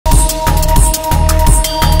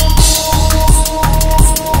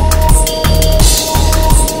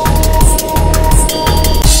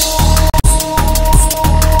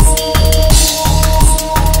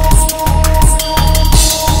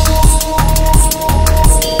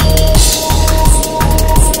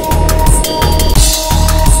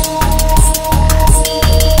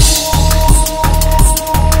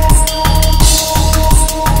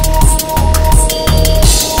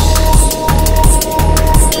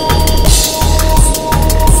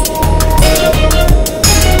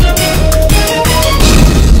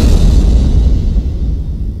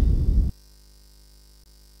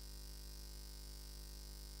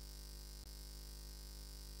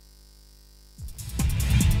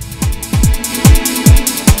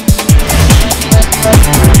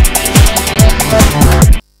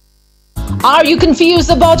Are you confused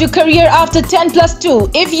about your career after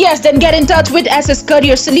 10+2? If yes, then get in touch with SS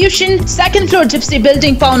Career Solution, 2nd floor Gypsy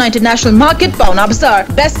Building, Pauna International Market, Pauna Bazaar.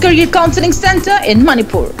 Best career counseling center in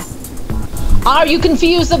Manipur. Are you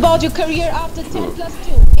confused about your career after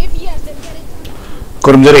 10+2? If yes, then get in touch.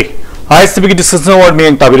 Kurumjari. ISTB discussion award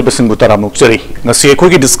में ताबिर बसिंगु तरामुक चरी ngasi khoi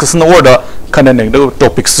ki discussion award da khana neng da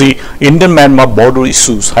topic si Indian Myanmar border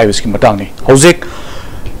issues highways ki matang ni hojek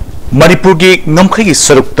Manipur ki ngamkhai ki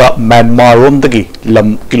sarukta Myanmar rom dagi lam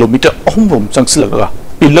kilometer ahum rom changsilaga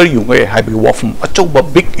pillar yungai haibi wafum achauba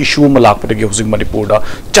big issue ma lak padagi hojik Manipur da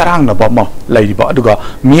charang na ba ma laiba aduga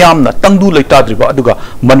miyam na tangdu laitadriba aduga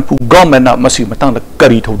Manipur government na masi matang da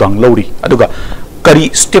kari thodang lori aduga kari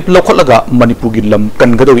step lokolaga Manipur gi lam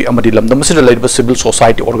kangadoi amadi lam damasida laiba civil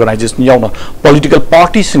society organization yauna political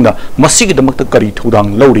parties singa masigi damakta kari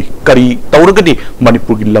thudang lori kari tauragadi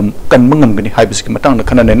Manipur gi lam kanmangam gani haibis ki matang na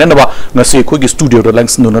khana nenaba ngasi khoi gi studio da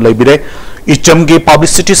langs nuna laibire icham gi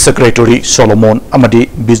publicity secretary Solomon amadi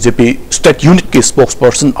BJP state unit ki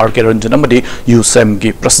spokesperson RK Ranjan amadi USM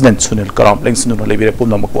gi president Sunil Karam langs nuna laibire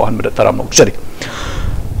pumna makwa hanbada taram nokchari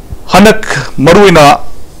hanak maruina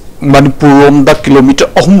Manipur da kilometer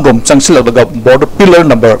ahum rom changsilaga border pillar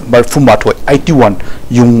number barfumathoi 81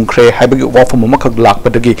 yung khre haibagi wafum makhak lak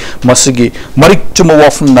padagi masigi marik chuma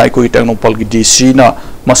wafum nai koi technopol gi DC na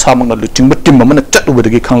masamang luching batim mana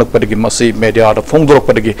chatubadagi khanglak padagi masi media da phongdorok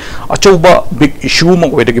padagi achauba big issue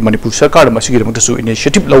ma oidagi Manipur sarkar masigi ramta su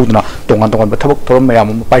initiative laudna tongan bathabak thoram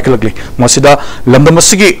mayam paikalagli masida lamda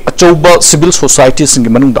masigi achauba civil society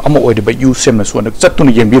singi manungda ama oidiba USM na suanak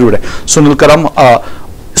chatuni yembiru re Sunil Karam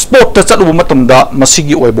sport ta chalu matamda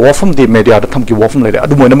masigi oi wafam de media da thamki wafam lere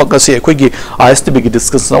adu moina makase khoi gi ISTB gi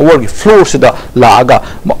discussion hour gi floor sida laaga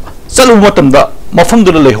chalu matamda mafam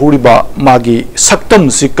du le horiba magi saktam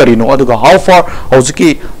si karino aduga how far hojiki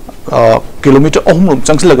kilometer ahum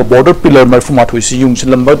changsilaga border pillar marfuma thoi si yung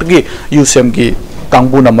lamba gi USM gi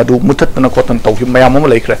kangbu na madu mutat na kotan tawhi mayam ma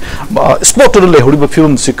lekhre sport du le horiba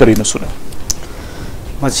film si karino suna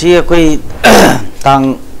masi koi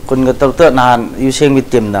tang kun ga tok ta nan useng mit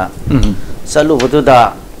tim na salu bodu da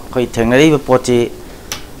koi thengnari ba pochi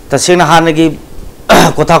ta seng han gi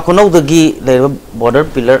kotha kunou da gi le border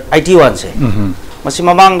pillar 81 se masi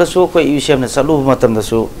mamang da su koi usem na salu matam da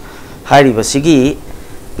su hairi ba sigi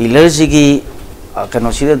pillar sigi kano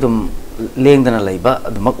sida dum lengdana leiba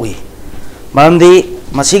adumak ui maramdi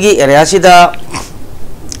masigi area sida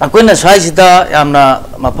akoina sai sida yamna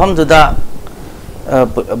mafam du da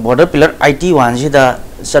border pillar 81 sida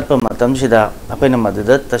satpa matam sida apaina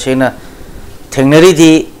madada tasena thengnari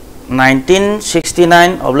di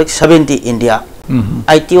 1969/70 India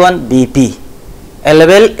 81 BP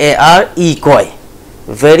level ARE koi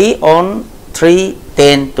very on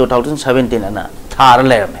 3/10/2017 ana thar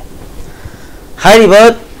lerme hariba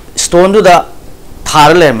stone du da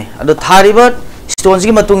thar lerme adu thariba stones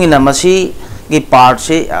gi matung ina masi gi part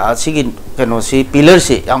se sigi kano si pillar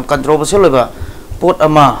se yam controversial ba pot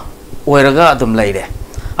ama oiraga adum leire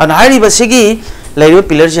an hariba sigi leiro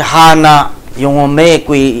pillar si hana yongome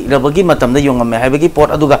kui rabagi matam da yongome haibagi pot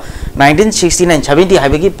aduga 1969-70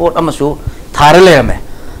 haibagi pot amasu tharale ame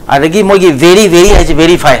adagi mogi very has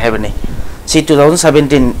verify habane si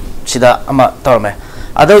 2017 sida ama torme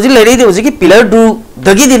adaji leire de ojigi pillar du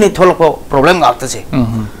dagi dini tholko problem ngakta se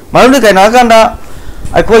maruni kaina kanda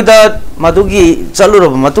akoi da madugi chaluro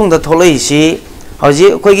matung da tholai si hoji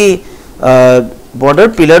koi gi border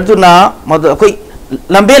pillar du na madu koi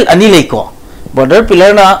lambel ani leiko border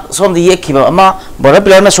pillar na som di yekhiba ama border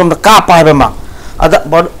pillar na som da ka pa ba ma ada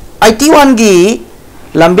 81 gi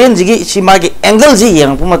lamben ji gi sima gi angle ji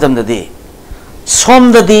yang pu matam da di som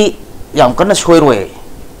da di yam kana soiroi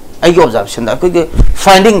ai gi observation da koi gi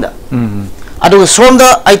finding da adu som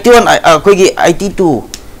da 81 koi gi 82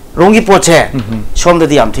 rongi poche som da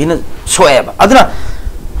di yam thina soeba aduna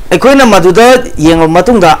akoina maduda yeng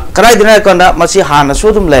matung da karai dina kanda masi hana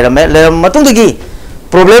sodum leirame le matung da gi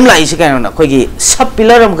problem la isi kaina koi gi sub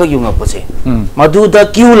pillar am ka yunga poche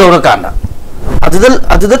maduda queue lora kana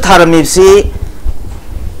aduda tharami si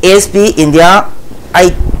SP India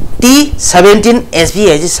IT 17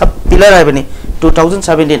 SP as sub pillar ai bani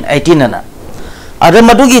 2017-18 ana ada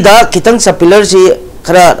madugi da kitang sub pillar si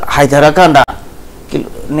khara haidara kanda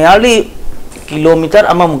nearly kilometer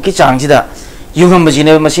ama muki chang sida yungam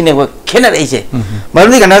bajine machine ko khenar aise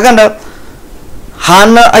maruni kana kanda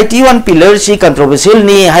hana 81 pillar si controversial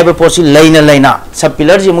ni haiba posi laina sub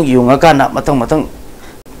pillar ji mu yunga kana matang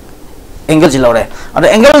angle si lore ada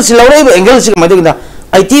angle si lore ba angle si mading da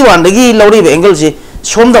 81 dagi lore ba angle si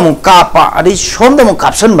somda mu kapa adi somda mu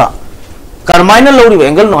caption ba karmaina lore ba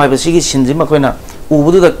angle no haiba si gi sinji ma koina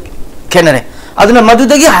उबुदुदा खेनरे अदुना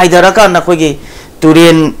मदुदगी हाइदरका नखोगी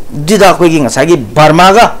Tourane दिदा खोगी ngसागी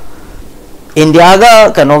बर्मागा इंडियागा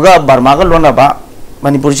कनोगा बर्मागा लोनाबा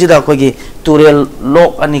Manipur सिदा खोगी तुरेल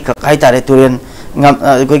लोक अनि काय तारे Tourane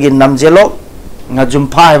खोगी नमजेलो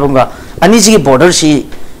ngajumpa hebunga ani sigi border si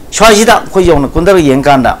swajida khoi yong kundar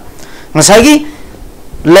yengkanda ngsaigi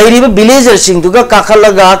lairiba villager sing duga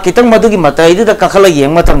kakhalaga kitang madugi matai du da kakhala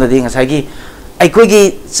yeng matam da ding ngsaigi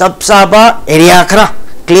aikogi sapsaba area khara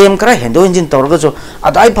claim khara hendo engine torga jo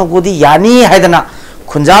adai phagodi yani haidana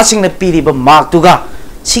khunja sing na piriba mark duga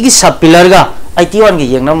sigi sub pillar ga 81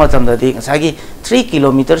 gi yeng na matam da ding ngsaigi 3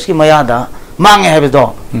 kilometers ki maya da mang he do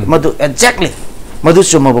madu exactly madu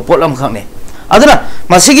chuma bo polam khang ne aduna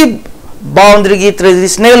masigi boundary gi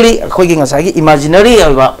traditionally khogi ngasagi imaginary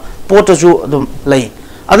aba poto ju dum lai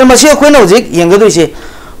aduna masi khoi na hojik yenga do se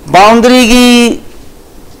boundary gi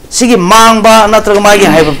sigi mangba natraga magi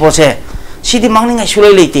haiba pose sidi mangni ngai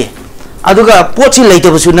sulai leite aduga pochi leite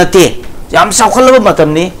bu nate yam saukhalaba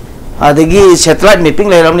matam ni adagi satellite mapping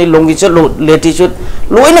lairamni longitude latitude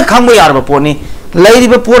loina khangba yarba poni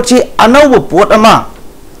lairiba pochi anau pot ama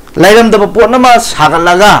lairam da pot nama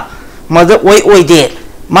sagalaga mother oi de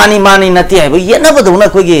mani nati ai ye na ba dona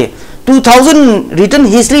ko ge 2000 written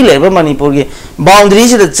history le ba manipur ge boundary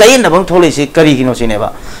se da chain na bang thole se kari gi no sine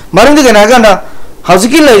ba marang de na ga na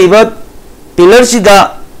hauski le ri ba pillar si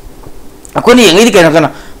da ko ni ngi de kana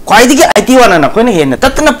kana kwai di ge IT1 na ko ni he na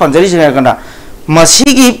tatna panjari se na kana masi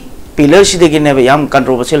gi pillar si de ge ne ba yam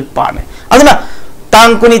controversial pa ne aduna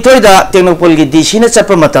tang ko ni thoi da technopol gi DC na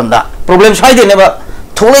chapa matam da problem sai de ne ba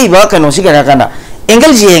thole ba kana si kana kana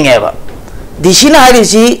angle जिएंगे अब दिशिना है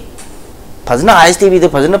सी फजना ISTV तो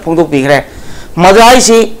फजना फोंदोक बिख रहे मजा है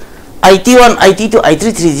सी IT1 IT2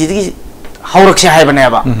 IT3 जी की हाउरक्ष है बने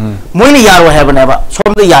अब मोइने यारो है बने अब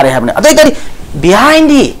सोम तो यारे है बने अतः करी behind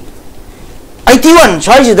दी IT1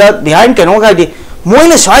 स्वाइज दा behind कनो का दी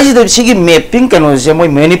मोइने स्वाइज दा सी की मैपिंग कनो से मोइ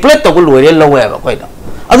मैनिपुलेट तो को लोरे लो है अब कोई ना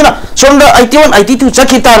अतः ना सोम दा IT1 IT2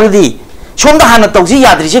 चकी तार दी सोम दा हाना तो सी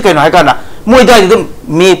याद रिचे कनो है करना मोइ दा एकदम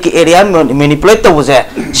मैप की एरिया मैनिपुलेट तो वो से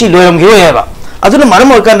सी लोयम गिरो है बा अदुना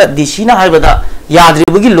मरम और का दिशिना है बता याद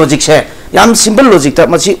रिबगी लॉजिक से याम सिंपल लॉजिक ता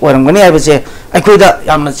मसी ओरंगनी है बसे अखोइदा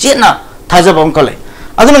याम चेना थाजबम कले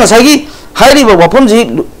अदुना ngसाigi हाइरिबा वफम जी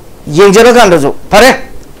येंजरा गांदा जो फरे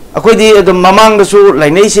अखोइदी एकदम ममांग दसु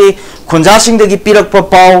लाइनै से खुंजा सिंह दगी पिरक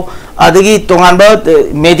पाव आदगी तोंगानबा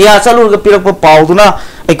मीडिया चालु ग पिरक पाव दुना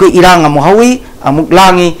अखोइ इरांग अमुहावी अमुक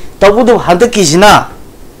लांगी तबुदु हदकिसिना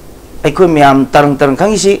अखोइ म्याम तरंग तरंग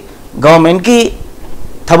खंगिसी गवर्नमेंट की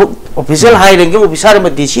थबुक ऑफिशियल हायरिंग के ऑफिसर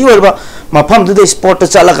में डीसी ओरबा मफम दुदे स्पॉट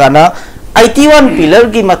चला गाना IT1 पिलर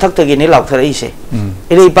की मथक तगे ने लाउथरई से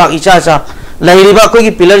एरे पाक इचा चा लाइरिबा कोई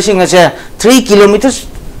की पिलर सिंग से 3 किलोमीटर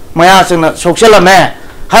मया संग सोशल में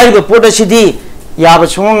हाइबे पोट सिटी याब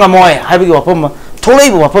सुंग मोय हाइबे की वफम थोलै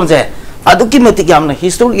वफम से अदुकी मति यामना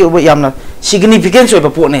हिस्टोरी ओबा यामना सिग्निफिकेंस ओबा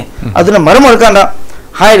पोने अदुना मरम ओरकाना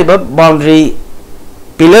हाइबे बाउंड्री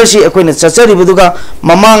पिलर से अखोइना चचरिबदुगा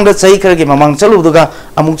ममांग द चई खरगे ममांग चलुदुगा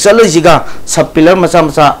अमुक चलजिगा सब पिलर मचा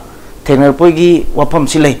मचा थेनरपोगी वफम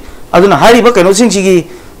सिलै अदुना हारिबा कनो सिंसिगी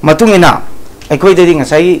मतुंगिना अखोइदि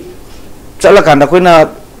ngसाई चला कांदा कोइना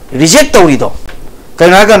रिजेक्ट तौरिदो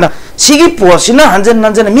कना कांदा सिगी पोसिना हंजन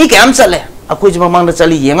हंजन मी केम चले अखोइ ममांग द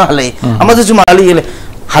चली येंगा हलै अमदु जुमाली येले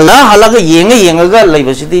हला हला ग येंगा येंगा ग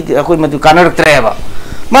लैबसिदि अखोइ मदु कानरक्त्रेबा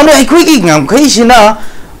मानो अखोइगी ngam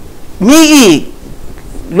मीगी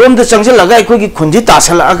लोम द चंगसे लगा अखोइगी खुंजी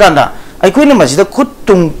तासला अगांदा अखोइना मसिदा खुद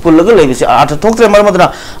तुंग पुलगा लैबसि आठ थोक्त्रे मरमदना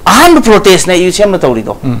अहान प्रोटेस्ट ने यूसेम न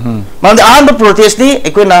तौरिदो माने अहान प्रोटेस्ट नि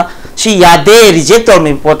अखोइना सि यादे रिजेक्ट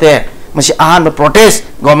तौरनि पोते मसि Ahaan protest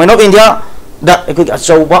government of India दा अखोइगी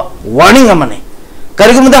अचौबा वार्निंग अमने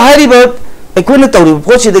करिगुमदा हारिबा अखोइना तौरि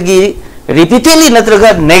पोसिदगी रिपीटेडली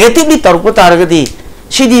नत्रगा नेगेटिवली तौरपो तारगदी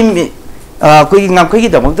सिदी अखोइगी ngamखोइगी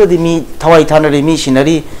दमक्तदि मी थवाइ थानरि मी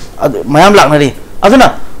सिनरि मयाम लाखनरि अदुना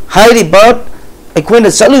हाइरिबा अखोइना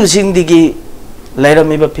चलुसिंदिगी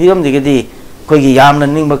लैरमिबा फिरमदिगदी अखोइगी यामना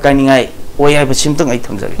निंगबा कानिंगाय ओय हाइबा सिमतंग आई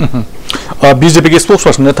थमजगे बीजेपी के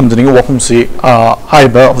स्पोक्सपर्सन ने थमजनिंग वफम से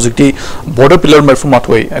हाइबा हुजिकती बॉर्डर पिलर मरफु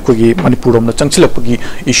माथोय अखोइगी मणिपुर रोम चंगसिलपगी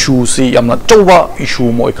इशू से यामना चौबा इशू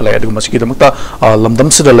मो इखलाय अदुग मसिगी दमक्ता लमदम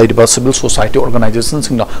सिदा लैदिबा सिविल सोसाइटी ऑर्गेनाइजेशन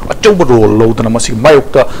सिंगना अचौबा रोल लौदना मसिगी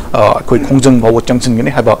मायोक्ता अखोइ खोंजंग बाव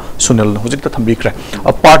चंगसिनगने हाइबा सुनील हुजिकता थंबिख्रे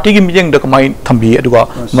पार्टी की मियंग द कमाई थंबी अदुगा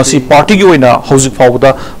मसि पार्टी की ओइना हुजिक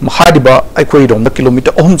फावदा हादिबा अखोइ रोम द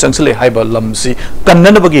किलोमीटर 3 चंगसिले हाइबा लमसि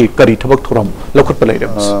कन्ननबगी करी थबक थोरम लखत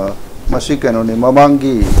पलाइदमस मसी कनोनी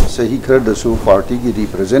ममांगी सही खरदसु पार्टी की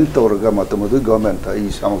रिप्रेजेंट तौरगा मतमदु गवर्नमेंट आई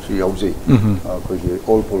सामसु याउजे कोई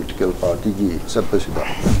ऑल पॉलिटिकल पार्टी की सत्पसिदा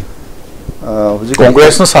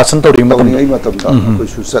कांग्रेस ने शासन तौरी कोई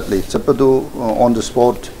सुसत ले चपदो ऑन द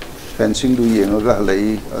स्पॉट फेंसिंग दु येंगा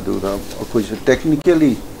हलई अदुदा कोई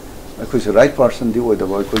टेक्निकली कोई राइट पर्सन दी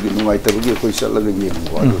ओइदबा कोई नुंगाई तबगी कोई चलगा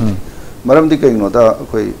येंगो मरम दी कहीं नोदा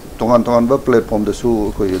कोई तोंगान तोंगान बा प्लेटफॉर्म दसु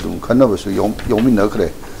कोई दुम खन्ना बसु योमी नखरे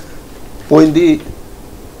पॉइंट दी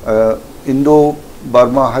इंडो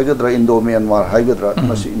बर्मा हाइगद्रा इंडो म्यांमार हाइगद्रा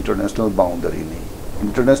मसी इंटरनेशनल बाउंड्री नहीं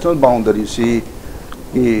इंटरनेशनल बाउंड्री सी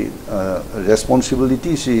की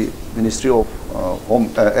responsibility C ministry of home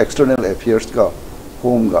external affairs का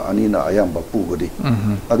होम का अनीना आयाम बापूगदी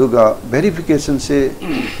अदुगा वेरिफिकेशन से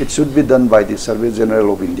it should be done by the survey general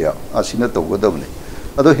of India आसिना तौगदबने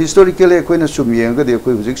अदो हिस्टोरिकली अखोइना सुम येंगदे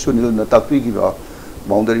अखोइ हुजिक सुनिल न ताकपीगिबा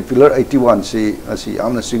बाउंड्री पिलर 81 से असि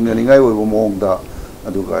आमना सिंगनिंगाय ओइबो मोंगदा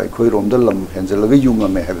अदुगा अखोइ रोमदल lump हेंजलगा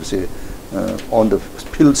युंगमे हैबसे on the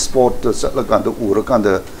field spot चलकांद उरकांद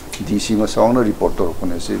DC मसाउना report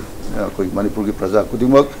तोरपने से अखोइ मणिपुर की प्रजा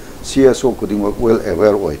कुदिमक सीएसओ कुदिमक वेल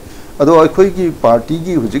अवेयर ओइ अदो अखोइ की पार्टी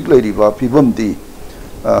की हुजिक लेरिबा फिबम दी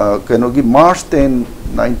कनो की मार्च 10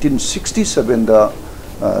 1967 दा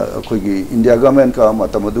अखोइगी इंडिया गवर्नमेंट का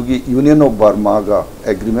मतमदुगी यूनियन ऑफ बर्मा का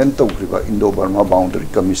agreement तौखरिबा Indo Burma boundary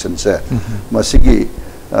commission से मसिगी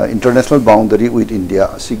international boundary with India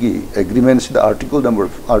सिगी agreement से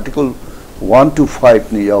आर्टिकल 1 to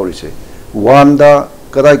 5 नि यावरिसे 1 दा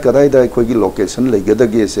कदाई कदाई दा अखोइगी लोकेशन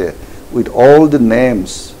लेगदगे से with all the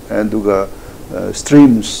names and दुगा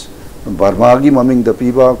स्ट्रीम्स बर्मा की ममिंग द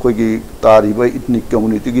पीबा अखोइगी तारिबा इथनिक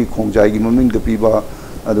कम्युनिटी की खोंजाई की ममिंग द पीबा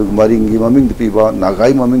मरिंगी ममिंग द पीबा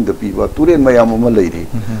नागाई ममिंग द पीबा तुरेन मयाम अमा लेरी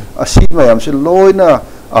असी मयाम से लोइना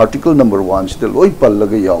आर्टिकल नंबर 1 से लोइ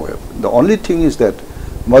पल्लगा यावे the only thing is that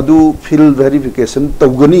Madhu field verification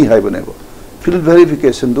तौगनी हाइबनेबा field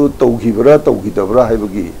verification दो तौगिबरा तौगिदबरा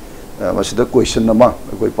हाइबगी मसिदा क्वेश्चन नमा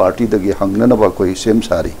कोई पार्टी दगी हंगननबा कोई सेम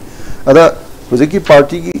सारी अदा हुजिकी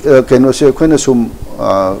पार्टी की कैनो से खोइना सुम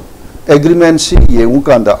एग्रीमेंट सी येउ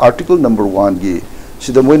कांदा आर्टिकल नंबर 1 की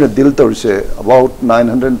सिदा Moina deal तौरसे about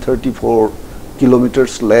 934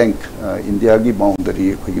 kilometres length India की बाउंड्री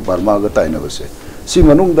कोई बर्मा गा ताइनबसे सी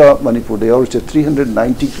मनुंगदा मणिपुर दे और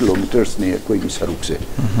 390 किलोमीटर्स ने कोई की सरुक से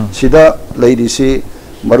सिदा लेडी से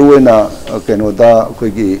मरुएना केनोदा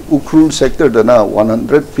कोई की उखरुल सेक्टर दना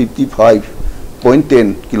 155.10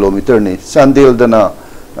 किलोमीटर ने सांदेल दना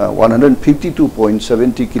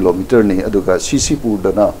 152.70 किलोमीटर ने अदुगा सीसीपुर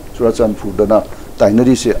दना चुराचांदपुर दना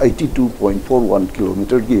ताइनरी से 82.41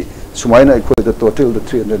 किलोमीटर की सुमाइना अखोइ द टोटल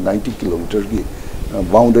 390 किलोमीटर की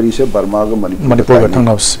बाउंड्री से बर्मा गा मणिपुर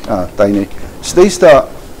थंगनाउस ताइने स्टेस्टा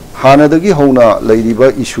हानादगी होना लेरिबा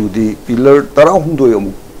इशू दी पिलर 12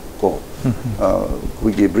 अमु को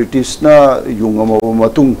कोई ब्रिटिश ना युंगम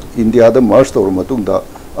मतुंग इंडिया द मर्ज तौर मतुंग दा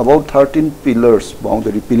अबाउट 13 पिलर्स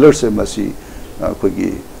बाउंड्री पिलर से मसी कोई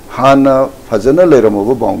हाना फजना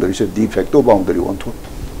लेरमबो बाउंड्री से de facto boundary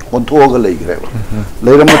ओंथोगा लेग्रेबा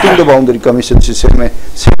लेरम मतुंग the boundary commission से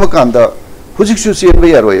सेम कांदा हुजिकसु सेनबे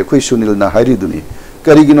यारोय कोई सुनिल ना हारिदुनी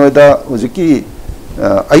करिगिनोदा हुजिकी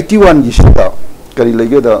 81 की सिता करी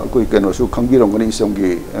लेगेदा कोई कनोसु खंगिरंगनी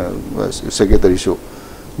इसमगी सेक्रेटरी सु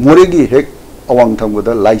मोरेगी हेक अवांग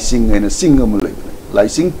थंगदा लाइसिंग एन सिंग अम लेगने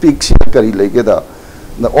लाइसिंग पिक सि करी लेगेदा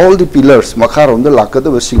all the pillars मखारों the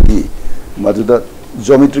लाकदब सिंगी मदुदा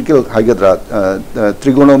geometrical हाइगद्रा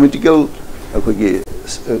trigonometrical अखोगी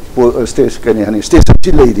stage कने हनी स्टेशन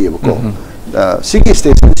सि लेरिबको सिगी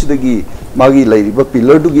स्टेशन सिदगी मागी लेरिबा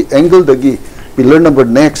pillar दुगी angle दगी pillar number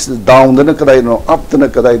next down दना कदाई नो अप दना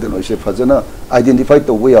कदाई दनो से फजना आइडेंटिफाई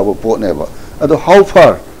तो वे आबो पोनेबा अदो how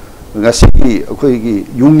far ngasi akhoi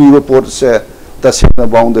yungi report se tasina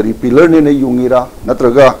boundary pillar ne yungira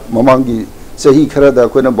natraga mamangi sahi khara da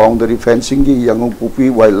koina boundary fencing gi yangong pupi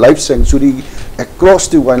wildlife sanctuary across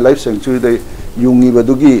the wildlife sanctuary de yungi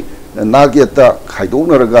badugi nageta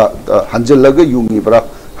khaidonaraga hanjalaga yungi bra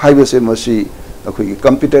haibe se masi akhoi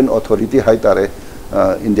competent authority hai tare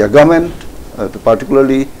India government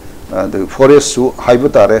particularly the forest su haiba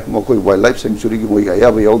tare mokoi wildlife sanctuary gi moi ya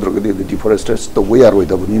ba yaudrogadi the deforesters to we are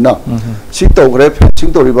with abunina si to gre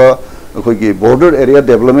fencing to riba akhoi gi border area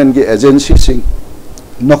development gi agency sing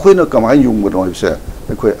nakoi na kamai yung no se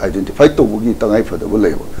akhoi identify to bugi tangai phada bu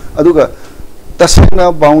lebo aduga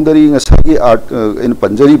tasina boundary ngasagi art in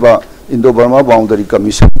panjari ba Indo Burma boundary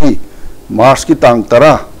commission gi March ki tang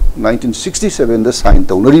tara 1967 the sign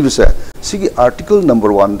to nari se sigi article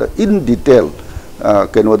number 1 the in detail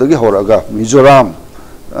keno dagi horaga Mizoram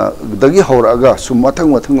dagi horaga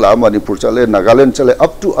sumathang mathang la Manipur chale Nagaland chale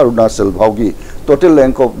up to Arunachal bhaugi total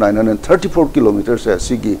length of 934 kilometers है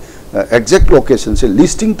सिगी exact location से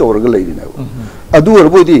listing तो होरगा लेनी ना अदू और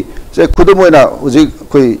बोली से खुद में ना उसे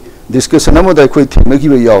कोई discussion ना मुद्दा कोई ठीक नहीं की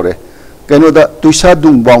भी यार है Kanoda Tuisa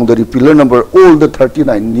Dung boundary pillar number all the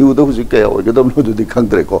 39 new the Huzika or Gadam do the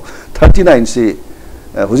Kangdreko 39 say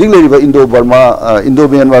Huzing Indo Burma Indo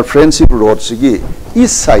Myanmar Friendship Road Sigi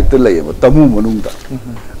east side the layer Tamu Manunda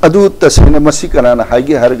Adu Tasina Masikana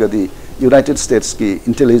Hagi Hargadi United States ki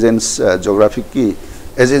intelligence geographic ki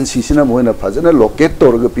agency sina moina phajana locate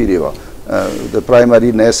torga piriwa the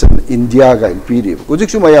primary nation India ga piriwa kujik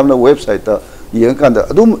mayam na website ta yang kanda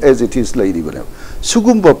adum as it is lady bane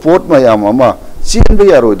sugumba port mayam ama chenba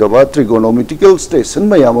yaro da ba trigonometrical station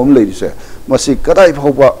mayam am lady se masi kadai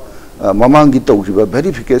phawba mamangi tawriba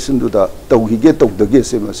verification du da tawhige tawdage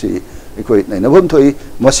se masi ekoi nainabam thoi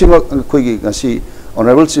masima khoi gi ngasi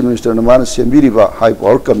Honorable Chief Minister Naman Sembiriba High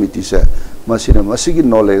Power Committee se masina masigi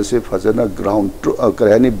knowledge se fazana ground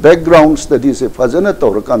karani background studies se fazana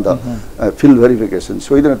tawrakanda field verification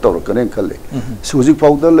so idana tawrakane khalle suji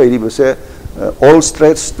powder lady se all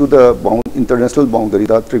stretch to the international boundary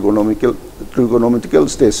da trigonometrical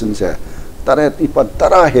stations se tarat ipa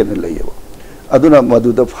tara hen leyeba aduna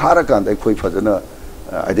madu da farakanda khoi fazana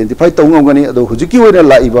identify tawngani ado hujiki oina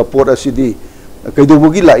laiba port asidi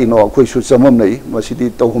kaidobugi laino khoi su chamam nei masidi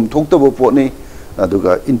tawhum thokta bo potni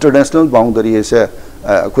aduga international boundary se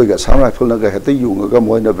khoi ga sam rifle na ga heta yunga ga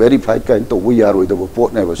moina verify kain to bu yaroi da bo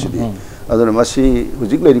pot nei basidi aduna masi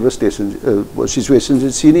hujik lady station situation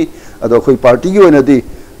sini ado khoi party gi oina di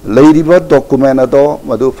lady document ado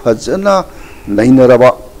madu phajana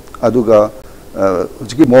nainaraba aduga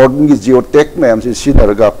hujiki modern gi geotech mayam se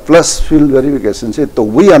sinaraga plus field verification se to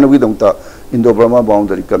bu yana wi dongta Indo Burma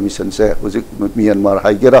Boundary Commission se hujik Myanmar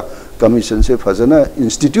Haigera Commission se fazana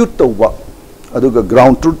institute tawba aduga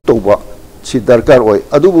ground truth tawba si darkar oi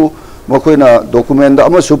adubu makoina document da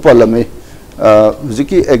ama supalame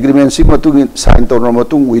hujiki agreement si matung sign tawna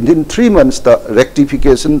matung within 3 months ta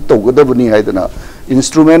rectification tawgadabani haidana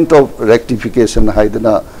instrument of rectification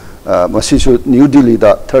haidana masisu New Delhi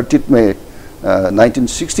da 30th May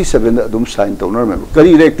 1967 da adum sign tawna me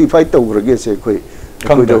kari rectify tawgrage se khoi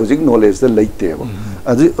koi da hujik knowledge da leite ba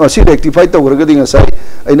asi rectify tawgrage dinga sai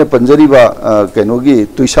aina panjari ba kenogi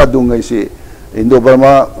tuisa dungai si Indo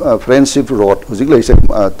Burma Friendship Road hujik lai se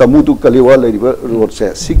tamutu kaliwa leriba road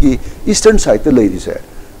se sigi eastern side ta leiri se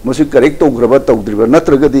mosi correct tawgraba tawdriba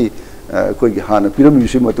natragadi koi gi hana piram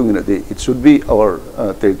yusi matungina de it should be our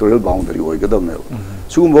territorial boundary oi gadam ne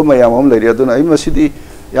sugumba mayam am leiri aduna ai masidi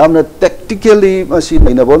yamna tactically masi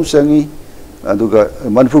nainabam sangi aduga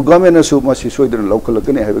Manipur government asu masi soidana local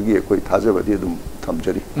kane habagi koi thajabadi adum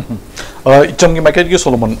thamjari icham gi market gi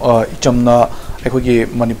Solomon icham na ekhoi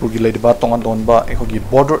Manipur gi leiba tongan don ba ekhoi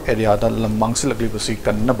border area da lamang silakli basi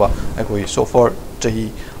kanna ba ekhoi so far chahi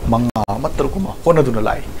manga matrukuma honaduna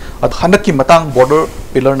lai ad hanaki matang border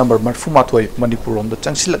pillar number marfuma thoi Manipur rom da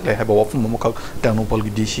changsilak lai haba wafum mukak technopol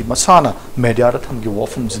gi DC masana media da thamgi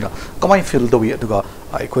wafum jina kamai feel dawi aduga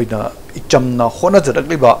ekhoi na icham na hona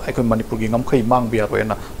jarakli ba ekhoi Manipur gi ngamkhai mang bia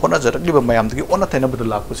roena hona jarakli ba mayam gi ona thaina badu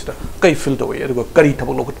lak pusida kai feel dawi aduga kari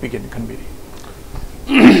thabak lokut bigen khanbiri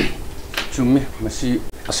chumi masi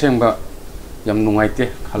asengba yam nungaite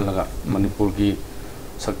khalaga Manipur gi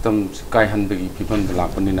saktam kai hanbegi pibam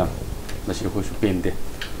lakpanina masi ko su pende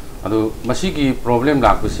adu masi gi problem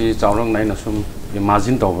lakpasi chawrang naina sum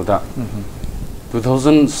imagine tawbada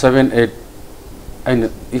 2007-8 and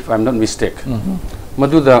if I'm not mistake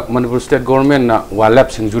madu da Manipur state government na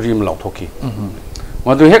walap singjuri m lauthoki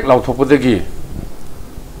madu hek lauthopadagi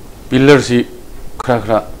pillar si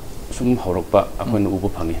khra sum horokpa akon ubu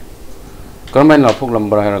phangi Karmain la phok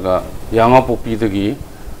lambra haraga yanga popi dagi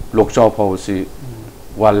lokchaw phawsi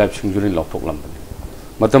wildlife sanctuary la phok lambani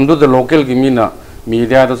matam do the local gi mina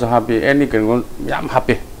media da happy any kan yam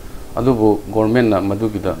happy adubu government na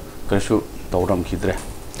madu gi da kasu tawram khidre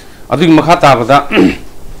adu gi makha ta bada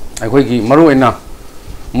akhoi gi maru ena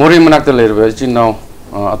mori manak ta lerbe chinnaw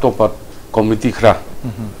atopa committee khra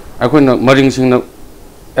akhoi na maring sing na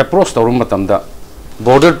approach tawrum matam da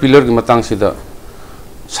border pillar gi matang sida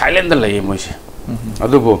silent da lay moise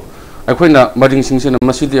adubo akhoi maring sing sina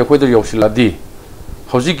masidi akhoi da yosiladi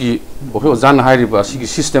hojiki oho jan hairiba sigi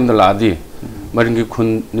system da ladi maring gi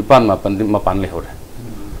khun nipan mapan le hore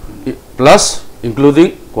plus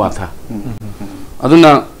including kwatha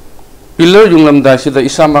aduna pillar junglam da sida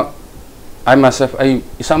isama I myself I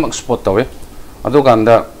isamak spot tawe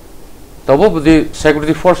aduganda tabo budi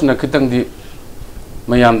security force na khitang di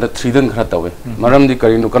mayam da 3 dan khara tawe maram di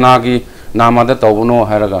karinu kanagi nama da tawuno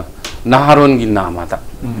haraga naharon gi nama da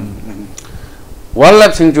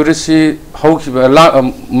wildlife sanctuary si hauki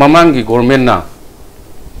mamangi government na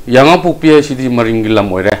yanga pukpi si di maring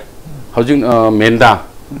gilam oire haujing menda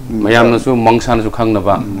mayam na su mangsan su khang na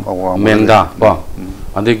ba menda ba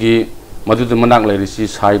adegi madu the manak lai si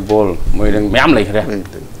sai bol moireng myam lai khare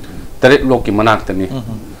tarek lok ki manak tani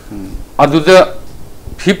adu the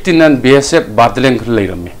 15 and BSF batleng khar lai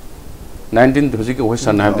ram 19 hoji ki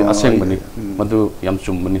hoisan ha de aseng bani madu yam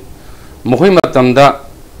chum bani mohoi matam da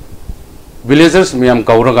villagers myam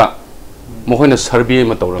kauraga mohoi na survey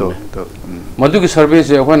ma tawram madu ki survey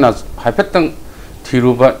se hoi na haipetang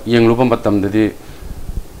thiruba yengluba matam de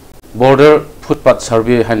border footpath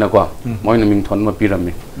survey haina ko moina ming thon ma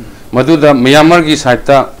pirami madu da Myanmar ki side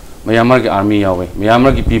ta Myanmar ki army yawe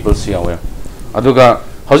Myanmar ki people si yawe aduga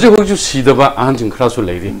hoje hoju sidaba anjing khra su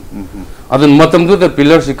leiri adun matam du da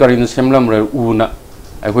pillar si karin semlam re una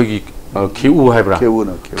ai khoi ki khu hai bra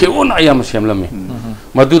khu na ayam semlam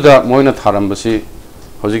madu da moina tharam basi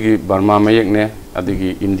hoje ki Burma mayek ne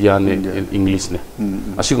adigi India ne English ne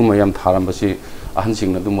asiguma yam tharam basi ahan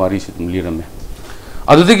sing na dum wari si dum lirame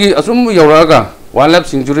adudigi asum yauraga wildlife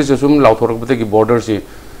sanctuary se sum lauthorok butegi border si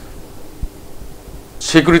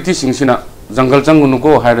security singsina jungle changunu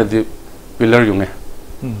ko hairadi pillar yunge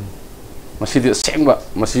masidi sengba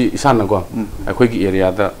masi isana ko akhoi gi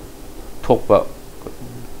area da thokpa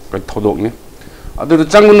kai thodok ni adu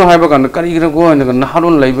changunu haiba kan kari gira go na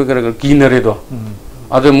harun laiba gara kinare do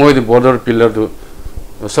adu moi the border pillar do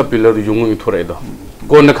sub pillar yungu thore do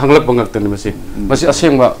ko na khanglak bangak tani masi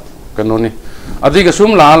asengba kanoni adiga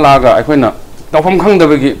sum la ga akhoi tawfam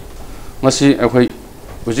khangdabagi masi akhoi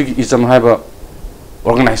hujiki isam haiba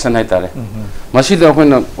organization hai tare masi da akhoi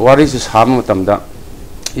na wari si sam matamda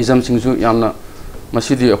isam singsu yamna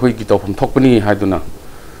masi di akhoi ki tawfam thokpani haiduna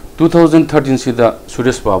 2013 sida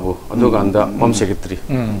Suresh Babu aduga anda home secretary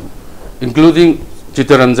including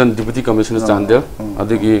Chitaranjan deputy commissioner Chandel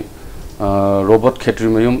adigi Robert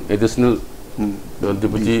Khetrimayum additional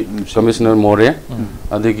deputy commissioner More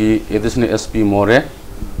adigi additional SP More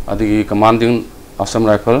adigi commanding Assam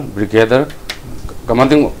Rifle brigadier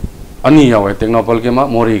commanding ani yawe technopal ke ma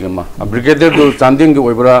Mori ke ma brigadier do chanding ke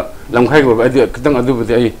oibra lamkhai go adi kitang adu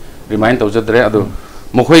budi ai remind tawjadre adu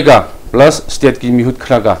mokhoi ga plus state ki mihut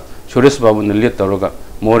khraga Suresh Babu ne let tawroga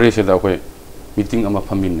More se da khoi meeting ama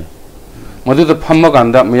phamin ne madu da phamma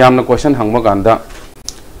ganda mayam na question hangma ganda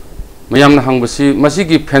mayam na hangbasi masi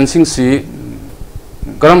ki fencing si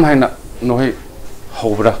karam haina noi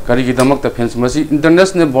hobra kari gi damak ta fence masi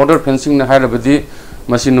international border fencing na hairabadi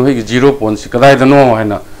masi noi gi 0 point si kadai da no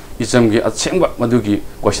haina isam gi achengba madu gi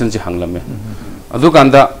question ji hanglame adu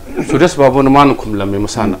kanda Suresh Babu na man khumlame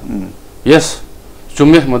masana yes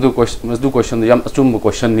chumme madu question yam achum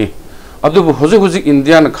question ni adu hoji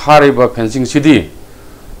India na khare ba fencing sidi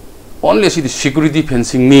only see the security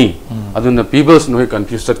fencing ni aduna people's no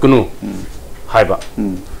confused kunu haiba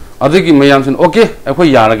adigi mayam sin okay akhoi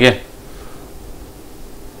yarage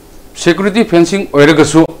security fencing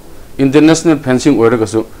oiragasu international fencing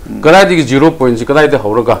oiragasu karai digi 0 point kadai da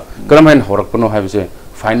horaga karam hain horakpano haibse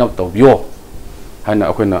find out tawbio haina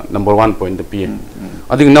akhoi na number 1 point da pi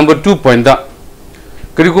adigi number 2 point da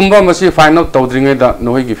karigumba masi find out tawdringai da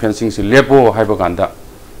nohoi gi fencing si lepo haiba ganda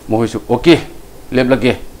mohoi su okay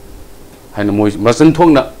leblage haina moi masan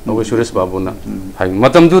thongna no Suresh Babu na hai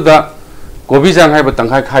matam du da gobi jang hai ba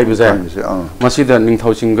tangkhai khai ba ja masi da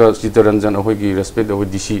ningthau singa Chitaranjan ahoi gi respect ahoi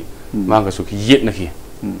DC ma ga su ki yet na ki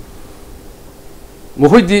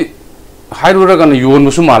mohoi di hairura ga na yon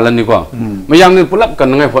musu malani ko mayang ni pulap kan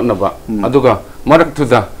ngai phot na ba aduga marak thu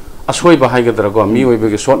da asoi ba hai ga dra ko mi oi be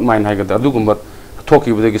gi short mind hai ga da adugumba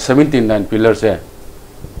thoki bu de gi 79 pillars e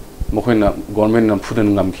mohoi na government na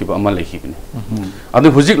phudan ngam khiba ama lai khibni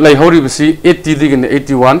adu hujik lai hori bisi 80 digin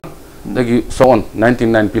 81 dagi so on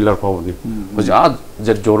 99 pillar phawni hoji a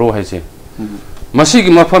jet joro hai se masi gi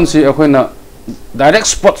mafam si akhoi na direct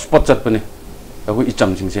spot chat pani akhoi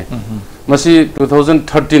icham jing se masi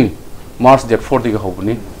 2013 March date 40 ga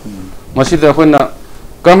hobni masi da akhoi na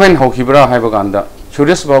government hokibra haiba ganda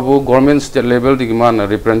Suresh Babu government state level digi man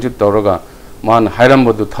representative tawraga man hairam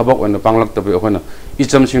bodu thabak oina panglak tabe akhoi na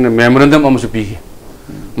icham sing na memorandum amsu pi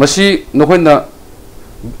masi nokhoi na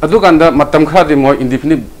aduganda matam khadi mo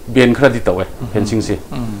independent ben khadi tawe fencing se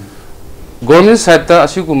government side ta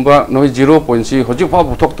asigumba noi 0 point si hoji pha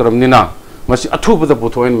buthok taramni na masi athu buda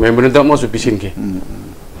buthoin memorandum amsu pisin ke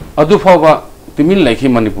adu pha ba timin laikhi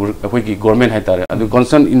Manipur akhoi ki government hai tare adu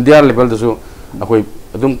concern India level da so akhoi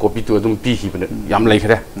adum copy to adum pi hi bane yam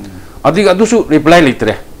laikhre adig adu su reply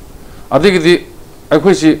litre adig di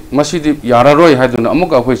akhoi si masi di yara roi haiduna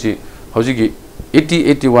amuk akhoi si hoji ki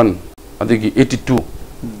 80 81 adigi 82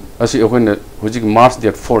 asi akhoi hoji March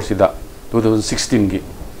date 4 sida 2016 gi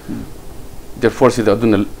date 4 sida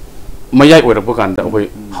aduna mayai oira bokanda akhoi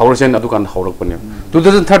haursen adu kan haurak pane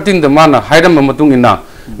 2013 da mana hairam matung ina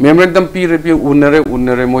memorandum pi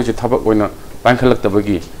unare moi je thabak oina pankhalak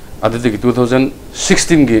tabagi adudagi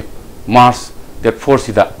 2016 gi March that 4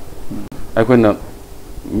 sida akoina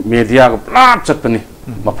media ga plat chatpani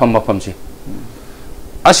mafam si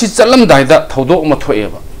asi chalam daida thodok ma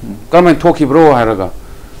thoeba kamen thoki bro haraga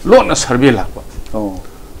lona survey lakpa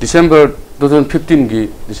December 2015 gi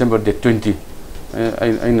December date 20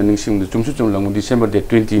 aina ningsing du chumsu chumlang December date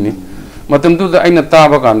 20 ni matam du da aina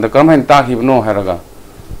taba kan da kamen ta hi no haraga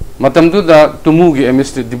matam du da tumu gi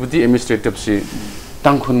deputy administrative si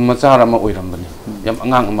tangkhun machara ma oirambani yam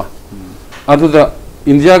angang ma adu da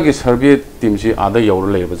India ki survey team si ada yaur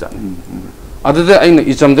le ba jan adu da aina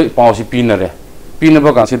icham da paw si pinare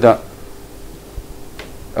pinaba kan si da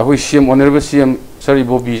ahoi CM honorable CM sari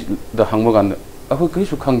bobi da hangba kan da ahoi kai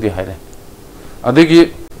su khang de haire adagi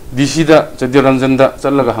DC da Chadiranjan da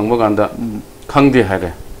challaga hangba kan da khang de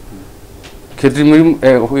haire khedrimim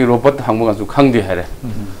ahoi robot hangba kan su khang de haire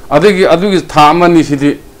adagi adugi thamani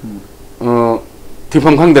sidi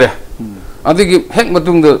tifam khang dre adagi hek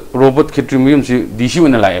matung da robot khedrimim si DC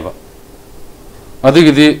wana laeba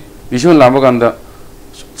adagi di DC wana laba kan da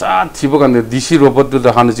चा थिबो gun DC robot the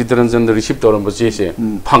हान Chitranjan the receive तोरम बचे से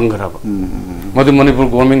फंगरब मदु Manipur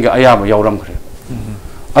government के आयाब यावरम खरे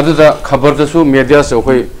अदु the खबर दसु media से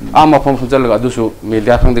ओखै आ मफम सुजल ग अदुसु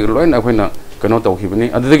मीडिया खंग दे लोइन अखैना कनो तौखिबनी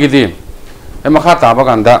अदु दगिदि ए मखा ताबा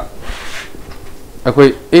गंदा अखै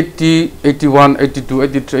 80 81 82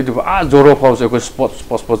 83 आ जोरो फाउस अखै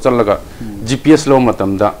स्पॉट चल लगा जीपीएस लो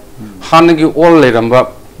मतम दा हान गी ऑल लेरंबा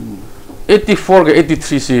 84 के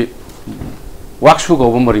 83 से waksu go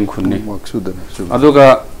bomaring khunni waksu da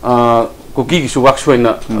aduga koki gi su waksu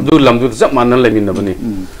ina adu lamdu jap manan lemin na bani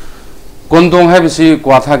kondong habisi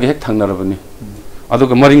kwatha ge hek thangna rabani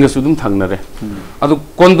aduga maring ga su dum thangna re adu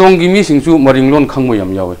kondong gi mi singsu maring lon khangmo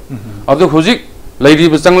yam yawe adu hojik leiri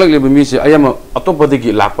ba changlak le mi se ayama atopadi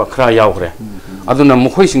gi lakpa khra yaw khre aduna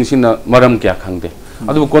mukhoi singsina maram kya khangde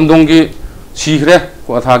adu kondong gi sikhre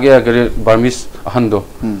kwatha ge gare barmis ahando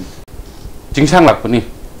jingsang lakpani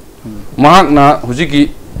mahakna hujiki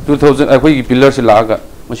 2000 akhoi gi pillar se laga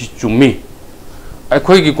masi chummi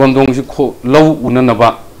akhoi gi kondong si kho law unanaba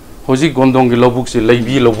hojik kondong gi lobuk se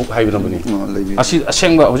leibi lobuk haibna bani asi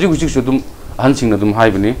asengba hojik su dum hansing na dum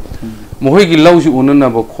haibani mohoi gi law si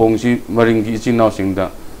unanaba khong si maring gi chinaw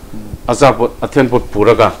singda azapot athenpot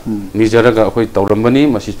puraga nijaraga akhoi tawrambani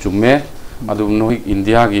masi chumme adu noi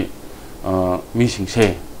India gi mi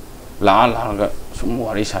singse la ga sum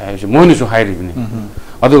wari sai se moni su hairibni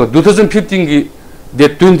aduga 2015 gi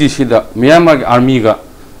date 20 sida Myanmar gi army ga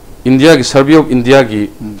India gi survey of India gi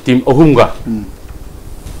team ahum ga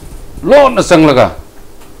lona sanglaga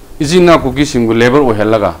izina ku gi singu labor o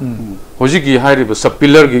helaga hoji gi hairi ba sub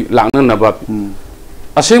pillar gi langna na ba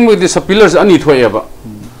asengmo di sub pillars ani thoyeba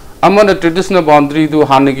amana traditional boundary du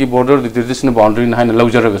hanagi border di traditional boundary na haina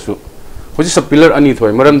laujaraga su hoji sub pillar ani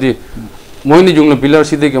thoy maram di moini jungna pillar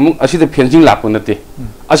side ge muk asida fencing lakpo nate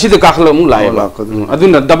asida kakhla muk laeba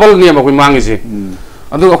aduna double ne ma koi mangi se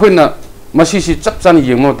adu akoina masi si chap chan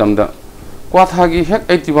yengmo tamda kwatha gi hek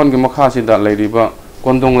 81 ge makha sida lairiba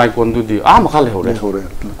kondong lai kondu di a makha le hore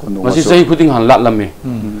masi sei khuding han lat lame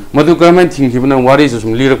madu government thing hibna wari su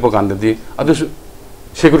sum lirak pa ganda di adu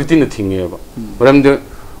security na thinge ba maram de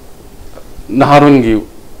naharun gi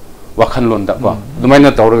wakhan lon da ba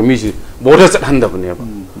dumaina tawra mi si border chat handa bane ba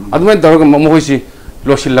adumai darga mohoisi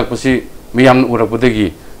losil lakpasi miyam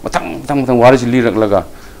urapudagi matang warisi lirak laga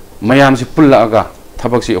mayam si pullaga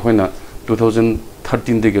thabak si hoina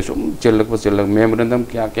 2013 dege sum chelak memorandum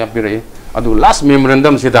kya pire adu last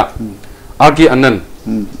memorandum sida RK Anand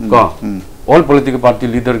ko all political party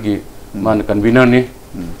leader gi man convener ni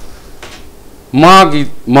ma gi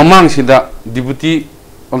mamang sida deputy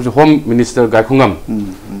home minister Gaikhungam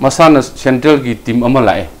masana central gi team ama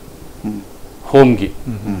lae home gi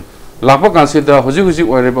lakpa kansida hoji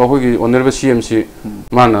oireba hogi honorable CMC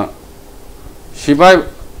mana sibai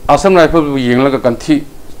asam rifle bu yenglaga kanthi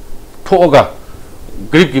thoga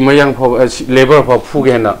grip gi mayang pho labor pho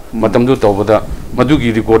phuge na matamdu tawbada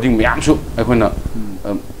madugi recording myam su akhona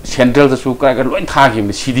central da su ka loin tha gi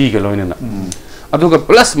CD ga loina na aduga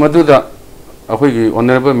plus maduda akhoi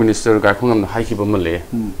honorable minister Gaikhungam na haikiba male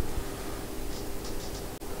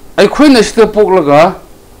akhoi sta poklaga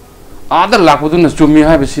ada lakpudu na chumi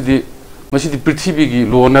ha besidi masidi prithvi gi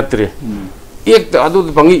lo natre ek ta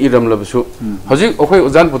adu bangi iram labsu hoji okhoi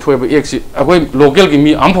ujan puthoi ba ek si akhoi local gi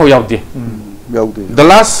mi am pho yaude the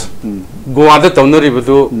last goa da tawnari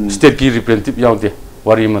budu state gi representative yaude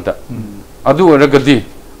wari mata adu oragadi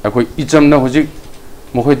akhoi icham na hoji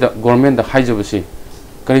mokhoi da government da haijabasi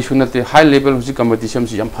kari sunate high level hoji competition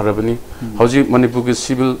si yam pharabani hoji manipur gi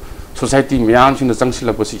civil society myam sin da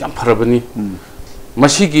changsilak basi yam pharabani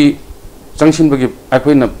masigi junction बगे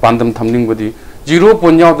अखोइना पांदम थमनिंग बदी zero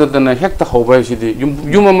पोन यावदना हेक्ता होबाय सिदी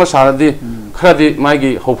yum अमा सारदि खरादि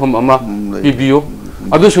मागी होफम अमा पिबियो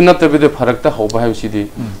अदु सुनतबेदे फरकता होबाय सिदी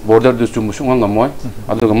border दु चुमुसुंग ngमोय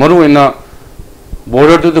अदुगा मरुइना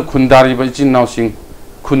border दु खुनदारि बा चिन नावसिंग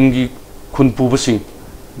खुनगी खुनपुबसिंग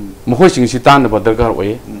मखोइसिंग सि तानबा दरकार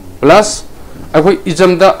ओय प्लस अखोइ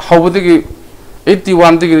इजमदा होबदगी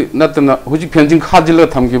 81 दगी नतना हुजि फेंजिंग खाजिल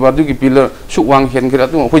थमखिबा दुगी पिलर सुवांग हेनखिरा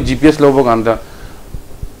तु अखोइ जीपीएस लौबा गांदा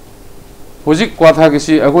हुजि क्वाथा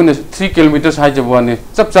गिसि अखोइने 3 किलोमीटर साइज जबवाने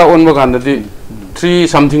चपचा ओनबा गांदादि 3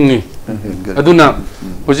 समथिंग नि अदुना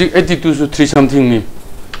हुजि 82 सु 3 समथिंग नि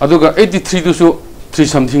अदुगा 83 दुसु 3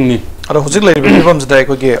 समथिंग नि अरो हुजि लाइबे फिबमसदा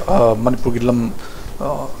अखोइगे मणिपुर गिलम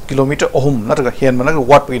किलोमीटर अहम नरगा हेन मनग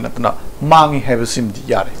वाट पे नतना मांगी हैबसिम दि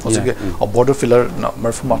यारे हुजिगे बॉर्डर फिलर न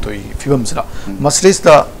मरफमातोई फिबमसदा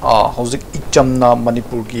मसलिसदा हुजिक इचमना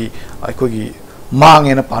मणिपुर की अखोइगी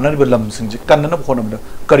मांगे न पानर बलम सिंग कन्न फोनम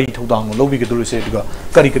करी थौदांग लोबी के दुरिसे दुगा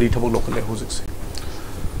करी करी थबक लोकले हुजिक से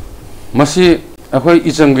मसी अखोइ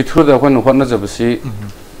इचम गि थ्रुदा अखोइ नखना जबसी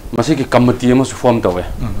मसी की कमिटी अमा फॉर्म तवे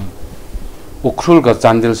उखरुल का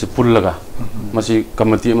चांदेल से पुल्लगा मसी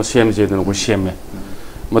कमिटी अमा सेम जे दन को सेमे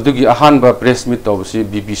मदुगी अहानबा प्रेस मीट तौबसी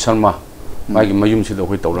बीबी शर्मा मागी मयुम सिदा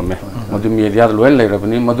होय तौरमे मदु मीडिया लोइन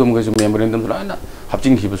लेरबनी मदुम गजु मेमोरेंडम लाना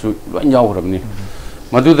हपचिंग खिबसु लोइन यावरबनी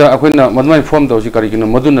मदुदा अखोइना मदमाय फॉर्म तौसी करिगिना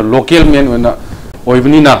मदुना लोकल मेन ओना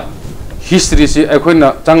ओइबनीना हिस्ट्री से अखोइना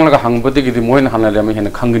चांगलगा हांगबदगी दि मोइन हानलेमे हेना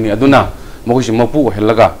खंगनी अदुना मखोसि मपु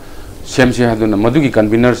हेलगा सेमसे हदुना मदुगी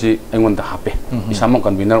कन्वीनर सि एंगोंदा हापे इसामो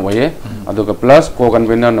कन्वीनर ओये अदुगा प्लस को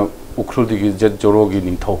कन्वीनर न उखरुदिगी जेट जोरोगी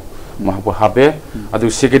निंथौ महापो हापे अदु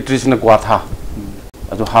सेक्रेटरी सिना क्वाथा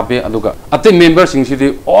अदु हापे अदुगा अते member Singh सिदि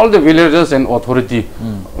all the villagers and authority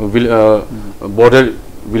border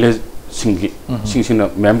village सिंगी सिंगसिना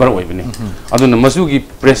member ओइबनी अदुना मसुगी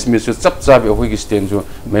press meet सु चप चाबे अखोइगी स्टेन सु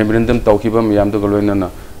मेमोरेंडम तौखिबा मयाम दग लोइना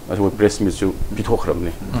अदु प्रेस मीट सु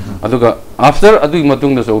पिथोखरबनी अदुगा आफ्टर अदुगी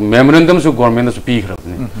मतुंग दसु मेमोरेंडम सु गवर्नमेंट सु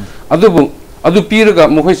पीखरबनी अदुबु अदु पीरगा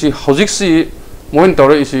मखोइसि हौजिकसि मोइन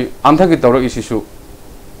तौरइसि आंथागी तौरइसि सु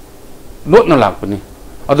लोटना लापनी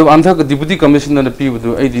अदु आंध्र का डिप्यूटी कमिश्नर ने पीबदु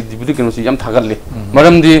ए डिप्यूटी कमिश्नर यम थागले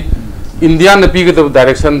मरमदी इंडिया ने पीगदब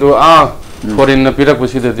डायरेक्शन दो फॉरेन ने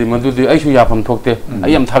पीरकबसिदि मदुदि आइसु याफम थोकते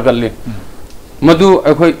आई यम थागले मदु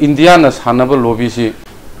अखोय इंडिया न सानब लॉबी सि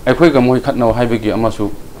अखोय ग मोय खतनो हाइबगी अमसु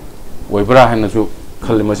ओइब्रा हैनसु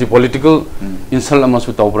खल्ले मसि पॉलिटिकल इंसल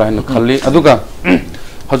अमसु तौब्रा हैन खल्ले अदुगा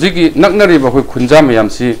हजिकी नकनरि बखोय खुंजा मयाम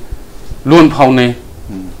सि लोन फाउने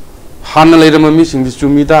हाना लेरम मी सिंग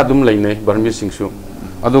चुमीदा अदुम लेने बर्मी सिंगसु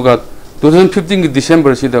अदुगा 2015 की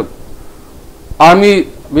दिसंबर सिदा आर्मी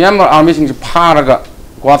म्यांमार आर्मी सिंग फारगा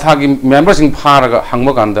क्वाथा की मेंबर सिंग फारगा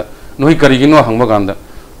हंगबा कांदा नोहि करिगिनो हंगबा कांदा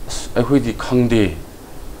अखोइदि खंगदे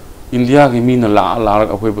इंडिया की मीना ला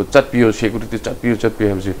अखोइबु चटपियो सिक्युरिटी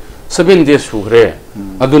चटपियो हबसि 7 डेज सुखरे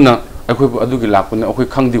अदुना अखोइबु अदुगी लापने अखोइ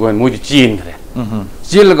खंगदि गोन मोइदि चेनखरे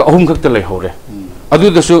चेलगा अहुम खक्ता लेहौरे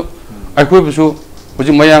अदुदसु अखोइबुसु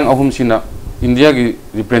हुजि मयांग अहुमसिना इंडिया की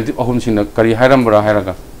रिप्रेजेंटेटिव अहुमसिना करी हायरमबरा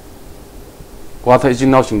हायरगा क्वाथा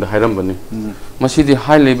इचिनाव सिंग हायरमबनी मसिदि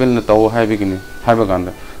हाई लेवल न तौ हाइबगिनि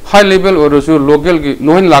हाइबगांदा हाई लेवल ओरसु लोकल की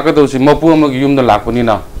नोहिन लाकदौसि मपु अमगी युमदा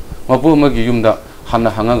लाकपनिना मपु अमगी युमदा हाना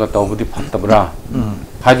हांगागा तौबदि फत्तबरा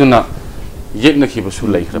हाइदुना येतना खिबसु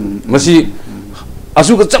लैखरम मसि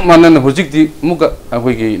असुगा चप मानन हुजिकदि मुका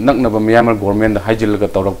अखोइगी नकनबा म्यांमार गवर्नमेंट हाइजिलगा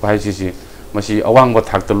तौरक हाइसिसि मसि अवांगबा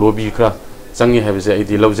थाकता लोबी खरा चंगी हैबसे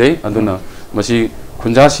आइदि लौजै अदुना मसि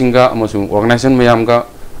खुंजा सिंगा अमसु ऑर्गेनाइजेशन मयामगा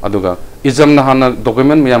अदुगा इजमना हाना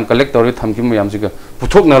डॉक्यूमेंट मयाम कलेक्ट तौरि थमखि मयामसिगा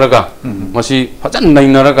पुथोकनरगा मसि फजन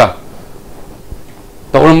नैनरगा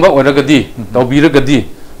तौरंबा ओरगदि तौबिरगदि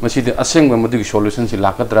मसिदि असेंगबा मदुगी सॉल्यूशन सि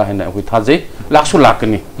लाकद्रा हैना अखोइ थाजै लाकसु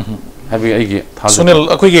लाकनी हैबि आइगे थाजै सुनील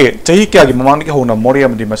अखोइगे चही क्यागी ममांग के होना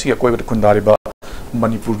मोरियमदि मसिगा कोइबद खुंदारिबा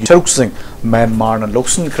मणिपुर की सरुक सिंग म्यांमार न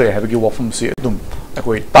लोक्सन खरे हैबि वफम सि अदुम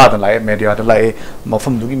अखोइ ताद लाए मीडिया द लाए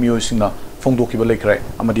मफम दुगी मियोसिना फोंदोकिबा लेखरे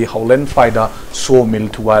अमदि हौलैंड फाइदा सो मिल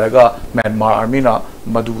थुवारगा म्यांमार आर्मी ना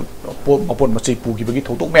मदु मपोन मचै पुगिबगी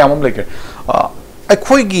थौतोक मयाम लेखरे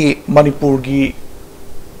अखोइगी मणिपुर की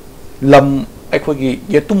लम अखोइगी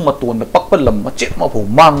येतुम मतोन पक्प लम मचेत मफो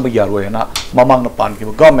मांगबा यारोयना ममांग न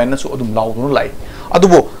पानकिबा गवर्नमेंट न सु अदुम लाउदुन लाइ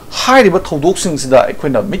अदुबो हाइरिबा थौदोक सिंगसिदा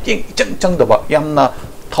अखोइना मिटिंग इचंग चंगदबा यामना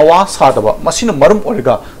थवा सादबा मसिना मरम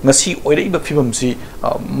ओरगा ngasi oiraiba phibamsi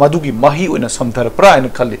madugi mahi oina samthara ina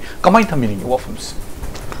khalli kamai thamini wafams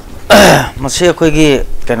masi akoigi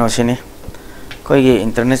keno sini koigi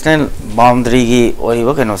international boundary gi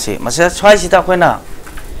oiba keno si masi swai sita koina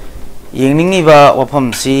yengningi ba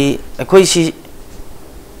wafamsi akoi si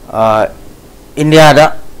india da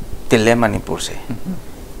तिले मणिपुर से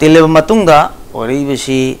तिले मतुंगा और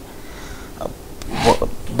इबसी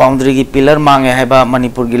boundary की pillar मांगे है बा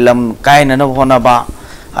मणिपुर की lump काय न होना बा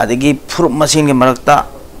अदगी फ्रूट मशीन के मरकता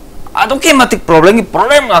अदो के मतिक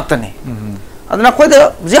प्रॉब्लम गातने अदना कोई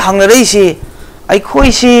जे हंग रही सी आई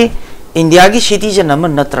कोई सी इंडिया की सिटीजन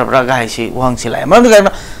नमन नत्रबरा गाय सी वहां सिलाय मन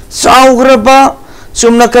गना साउग्रबा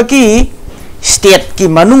सुमना की स्टेट की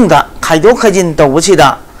मनुंगा खाइदो खजिन तौबसिदा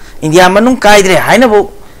इंडिया मनुंग कायद्रे हाइनबो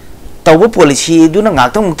तौबो पॉलिसी दुना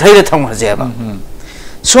गातम थैरे थंग हजेबा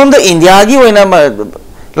सोमदा इंडिया की ओइना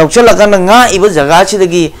लौचलकन nga इब जगह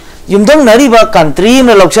सिदगी युमदंग नरीबा कंट्री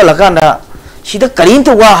में लौचलकन सिदा करीन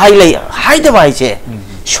तो वा हाइले हाइदबा हाइसे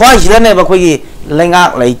स्वाइ सिदने बखोगी लेंगा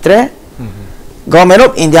लेत्रे गवर्नमेंट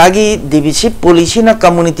ऑफ इंडिया की डीबीसी पॉलिसी ना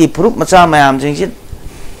कम्युनिटी प्रूफ मचा मयाम जिंगसि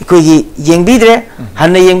कोई येंगबिद्रे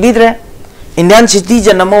हन्ने येंगबिद्रे इंडियन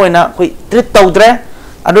सिटीजन नमो ओइना कोई ट्रीट तौद्रे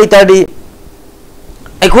अदोइ तादी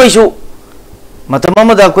अखोइसु मतम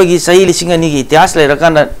अमदा कोई सही लिसिंग अनि की इतिहास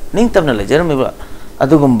लेरकान निंगतमना लेजरमेबा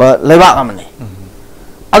अदुगुंबा लेबाक अमने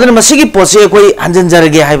अदन मसिगी पोसे कोई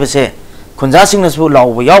हंजनजरगे हाइबसे खुंजासिंगनसु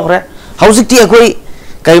लावबो यावखरे हौजिकती कोई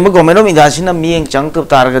कईम गवर्नमेंट ऑफ इंडिया सिना मियेंग चंगत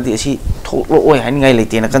तारगदी असि थोलो ओय हाइनगाय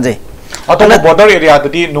लेतेना कंजै अतोप बॉर्डर एरिया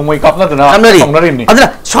ददी नोंमै कापनादना थांगनरिनि अदना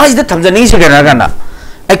स्वाइदा थमजनी सेगना गाना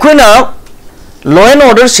अखोइना law and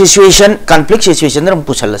order situation conflict situation रम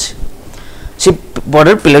पुछलस सि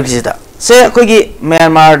बॉर्डर पिलर किदा से अखोइगी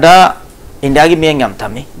म्यांमार दा इंडिया की मियेंग याम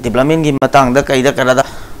थमी डेवलपमेंट की मतंग दा कईदा करादा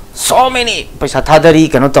so many पैसा थादरी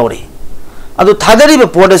कनो तौरी अदु थादरी बे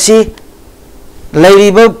पोर्ट असि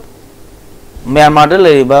लैरिबा म्यांमार दा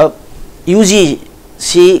लैरिबा यूजी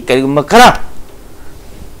सी करिगुम खरा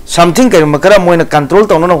समथिंग करिगुम खरा मोइना कंट्रोल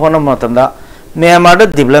तौनो होना मतमदा म्यांमार दा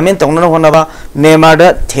डेवलपमेंट तौनो होनाबा म्यांमार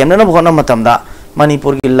दा थेमनो होना मतमदा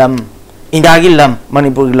मणिपुर की लम इंडिया की लम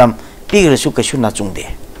मणिपुर की लम पिगरसु कछु ना चुंगदे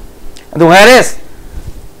अदु हेरेस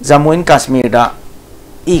जम्मू एंड कश्मीर दा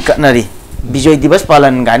ई कनरी विजय दिवस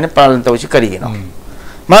पालन गाने पालन तौसी करिगिनो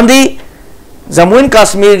मामदी जम्मू एंड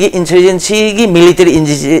कश्मीर की इंसर्जेंसी की मिलिटरी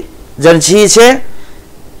इंसर्जेंसी से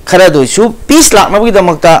खरा दोसु पीस लाखनबगी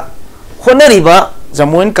दमकता होनरिबा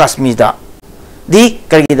जम्मू एंड कश्मीर दा दी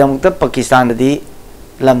करगी दमकता पाकिस्तान दी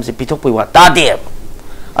लम से पिथोक पुवा तादे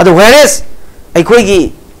अदु वेरेस अखोइगी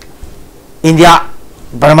इंडिया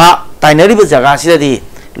बर्मा ताइनरिबा जगह सिददी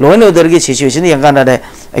लॉ एंड ऑर्डर की सिचुएशन यंगाना दे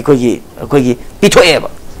अखोइगी पिथोएबा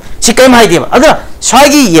सी कम हाइदेबा अदु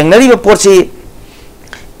स्वाइगी यंगनरिबा पोर्सी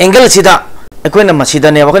एंगल सिदा अखोइना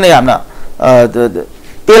मसिदने बखने यामना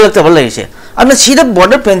पेलक्तबा लैसे अदु सिदा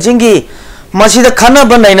बॉर्डर फेंसिंग की मसिदा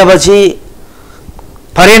खानाबा नैनाबासी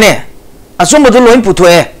फरेने अचुमबदु लोइन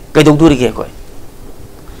पुथोए कैदौदुरी के कोई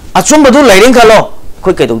अचुमबदु लाइरें खालो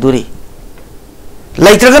कोई कैदौदुरी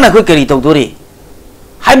लाइत्रगना कोई करी तौदुरी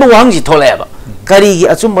हाइबो वांगजी थोलेबा करीगी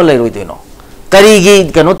अचुमबा लैरोइदिनो करीगी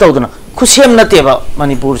कनो तौदना खुसेम नतेबा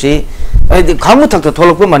मणिपुर से खामु थक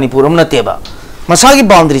थोलक मणिपुर नतेबा मसागी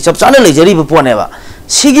बाउंड्री चप चाने लेजरीब पोनेबा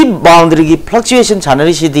सिगी बाउंड्री की फ्लक्चुएशन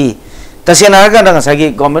सानरी सिदी तसेना गाना गसागी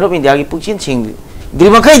गवर्नमेंट ऑफ इंडिया की पुचिन सिंग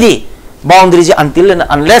दिमखैदी बाउंड्री से until and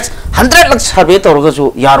unless 100 lakh survey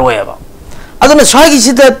तौरगसु यारोएबा अदुना swaggy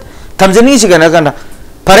सिदा थमजनी सिगना गाना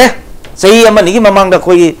फरे सही अमनी की ममांगदा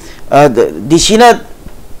कोई डीसीना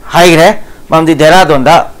हाइग्रे मामदी Dehradun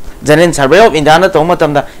general survey of India ना तो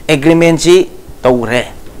मतमदा एग्रीमेंट सी तौरे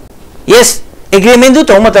यस एग्रीमेंट दु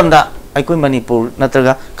तो मतमदा अखोइ मणिपुर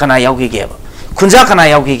नत्रगा कना याउगी गेबा खुंजा कना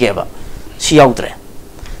याउगी गेबा सी याउद्रे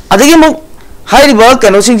अदगी मुक हाइरिबा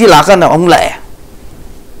कनो सिंजी लाकना अमुलाए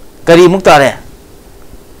करी मुक तारे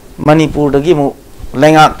मणिपुर दगी मु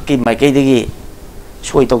लेंगा की माइकै दगी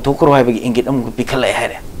सोय तौथोकरो हाइबगी इंगित अमु पिखलाय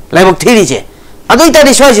हारे लाइबक थेरिजे अदोइ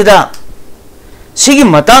तारि सोयसिदा सिगी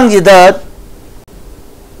मतंग जिदा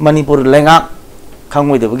मणिपुर लेंगा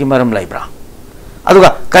खांगोइदबगी मरम लाइब्रा अदुगा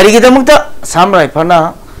करिगिदमक्ता साम राइफना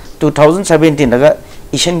 2017 दगा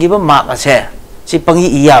इशन गिबा मार्क असे सि पंगी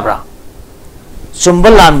इयाब्रा सुंबा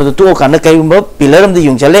लानबदु तो काना कयुंबा पिलर अमदि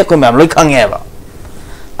युंगचले कोइ मैम लोइ खांगेबा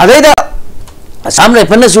अदैदा साम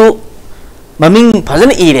राइफनसु ममिंग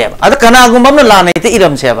फजन इरेबा अद कनागुंबा लानैते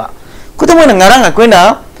इरमसेबा कुतमोना ngarang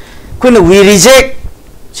कोइना वी रिजेक्ट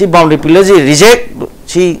सि बाउंड्री पिलर जि रिजेक्ट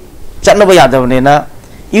सि चटनबा यादबनेना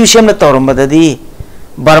यूसीएम ने तौरमदी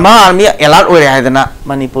बर्मा आर्मी अलर्ट हो रहा है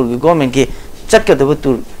मणिपुर की गवर्नमेंट की चटकदब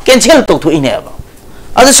टूर कैंसिल तौथोइनेब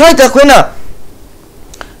अदु सोइता अखोइना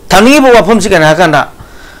थांगीब वाफम से कना काना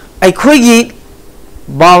अखोइगी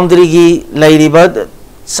बाउंड्री की लैरिबा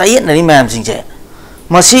सयेनरी मैम सिंजे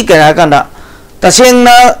मसी कना काना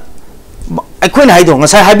तसेंगना अखोइना हाइदो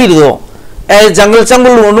ngasa हाइबिदो ए जंगल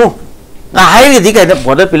चंगल लोनु हाइरिदि काइदा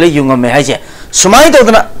बॉर्डर पिले युंगमे हाइसे सुमाई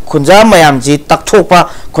तौदना खुंजा मयाम जी तकथोपा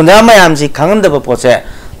खुंजा मयाम जी खांगंदब पोचे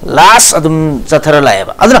लास्ट अदुम जथर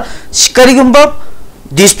लायबा अदना करिगुंबा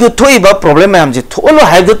डिस्प्यूट थोइबा प्रॉब्लम मयाम जी थोलो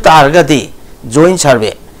हाइदु तारगदी जॉइंट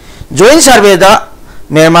सर्वे दा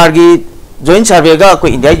म्यांमार की जॉइंट सर्वे गा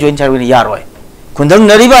कोई इंडिया जॉइंट सर्वे ने यारोय खुंदंग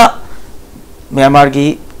नरिबा म्यांमार की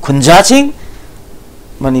खुंजाचिंग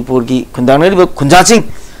मणिपुर की खुंदंग नरिबा खुंजाचिंग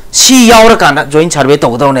सी यावर काना जॉइंट सर्वे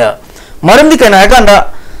तौदौने मरमदि कना काना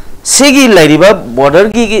सेगी लाइरिबा बॉर्डर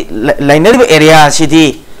की लाइनरिबा एरिया सिटी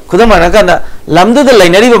खुदम माना काना लमदु द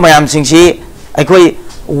लाइनरिबा मयाम सिंगसी अखोई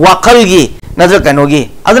वाखल की नजर कनोगी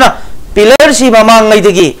अदना पिलर सी ममांग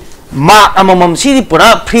लैदगी मा अममम सी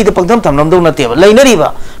पूरा फ्री द पगदम थमनमदौ नतेबा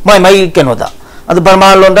लाइनरिबा माय माय कनोदा अद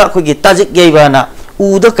बर्मा लोंदा अखोई ताजिक येबाना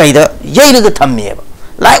उद कैदा येरग थम्मेबा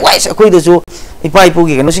लाइकवाइज अखोई दसु इपा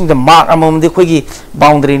इपुगी कनो सिंग द मा अममम दे अखोई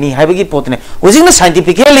बाउंड्री नि हाइबगी पोतने ओजिंगना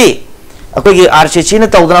साइंटिफिकली अखोई आरसीसी न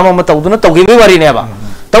तौदना मम तौदना तौगिबे वारिनेबा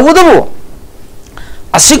तौदबो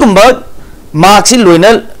असिकुंबा मार्क्सि लोइना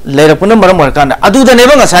लेरपुना मरम वरकांदा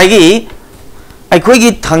अदुदनेबा ngसाइगी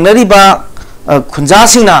अखोई थंगनरिबा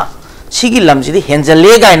खुंजासिंगना सिगी लमसिदि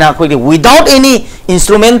हेंजले गायना अखोई without any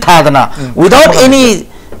instrument थादना without any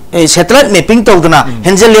satellite mapping तौदना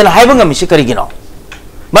हेंजलेन हाइबा ngमिसि करिगिनो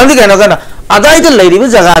मरदि गायना गाना अदाइद लैरिबा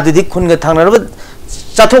जगह दि खुनगा थंगनरबा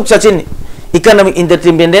चाथोक चाचिन इकोनॉमिक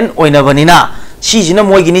इंडिपेंडेंट ओइनबनिना सिजिना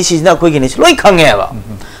मोइगिनी सिजिना अखोइगिनी लोइ खंगेबा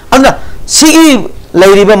अदना सिगी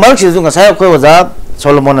लैरिबा मरक्सिदु ngसाइ अखोइ ओजा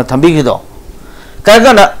सोलोमोन थंबिगिदो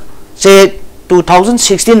कागना से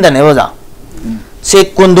 2016 दने ओजा से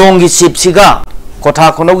कुंदोंग की चिप सिगा कोठा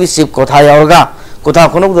खोनो की चिप कोठा यावगा कोठा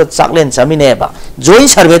खोनो the चाकलेन चामिनेबा joint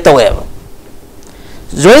survey तवेबा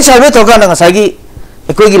joint survey तोगा ngसाइ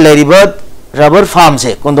अखोइगी लैरिबा rubber farm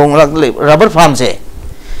से कुंदोंग रबर फार्म से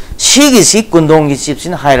सी कुंदोंग की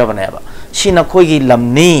चिप्सिन हाइरबनेबा सी नखोइगी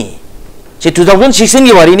लमनी से 2016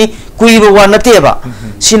 की वारिनी कुइबा वा नतेबा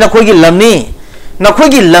सी नखोइगी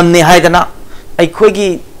लमनी हाइदना अखोइगी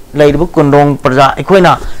लैरिबा कुंदोंग प्रजा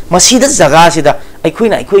अखोइना मसीदा जगह सिदा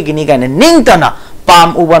अखोइना अखोइगिनी गाने निंगतना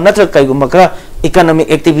पाम उबा नत्र कैगुम खरा इकोनॉमिक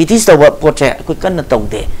एक्टिविटीज तब पोटे अखोइ कन्न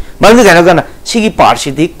तौदे मरदि गाना गाना सिगी पार्ट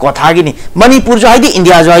सिदी कोथागिनी मणिपुर जो हाइदि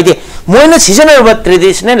इंडिया जो हाइदि मोइना सिजनरबा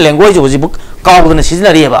ट्रेडिशनल लैंग्वेज होजिबु कावदना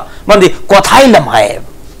सिजनरियबा मरदि कोथाइ लम हाय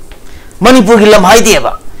मणिपुर की लम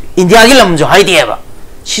हाइदियबा इंडिया की लम जो हाइदियबा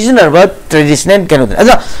सिजनरबा ट्रेडिशनल केनो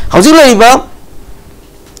अजा हौजिक लैबा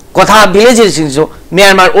कोथा विलेज सिंजो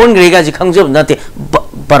म्यांमार ओन ग्रेगा जी खंगजब नते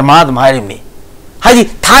बर्मा मारिमी हाइदि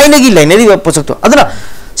थाइनगी लैनरिबा पोचक्तो अदना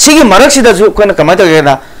सिगी मरक्सिदा जो कोना कमाय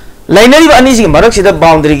तगेना लैनरिबा अनि सिगी मरक्सिदा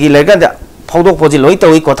बाउंड्री की लैगंदा फौदोक पोजि लोइ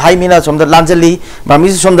तोइ कोथाइ मिना सोमदा लांजली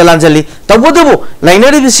बामी सोमदा लांजली तबोदबो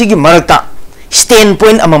लैनरिबा सिगी मरक्ता स्टैंड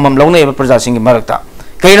पॉइंट अममम लौनेबा प्रजा सिंगी मरक्ता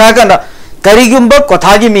कैना कंदा करिगुंबा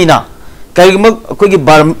कोथागी मीना करिगुंबा कोगी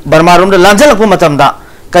बर्मा रोम लांजलक मतमदा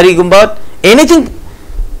करिगुंबा एनीथिंग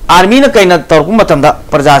आर्मी न कहीं तौरपु मतमदा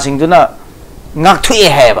प्रजा सिंगदुना ngakthue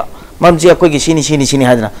हैबा ममजी अखोगी सिनी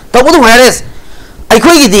हादना तबुदु वायरस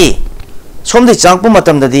अखोगी सोमदि चांगपु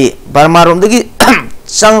मतमदि बर्मा रोमदगी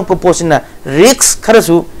चांगपु पोसिना रिस्क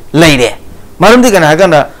खरसु लैरे मरमदि गना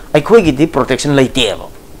गना अखोगी प्रोटेक्शन लैतेबा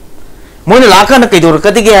मोइन लाखन कैदोर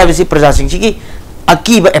कदिगे हाबिसि प्रजा सिंगसिगी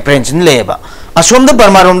अकीबा एप्रेंशन लेबा असोमद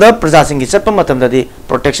बर्मा रोमदा प्रजा सिंगी चप्प मतमदि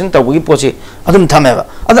प्रोटेक्शन तबुगी पोसि अदुम थमेबा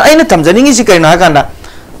अद आइना थमजनिंगी सि कैना गना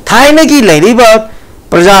थाइनगी लैरिबा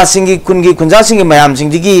प्रजा सिंगी कुनगी खुंजा सिंगी मयाम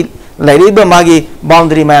सिंगी लैरिबा मागी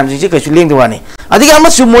बाउंड्री मयाम सिंगी कैसु लेंगदवानी अधिक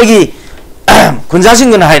अमसु मोगी खुंजा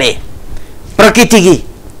सिंगना हाइरे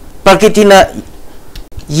प्रकृतिना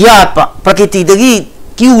यापा प्रकृतिदगी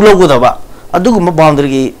क्यू लोगोदबा अदुगुम बाउंड्री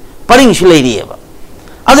की परिंग सु लैरियबा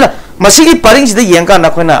अदना मसिगी परिंग सिदा येंका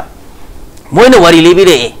नखोना मोइना वारी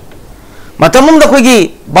लेबिरे मतमुंदा खोगी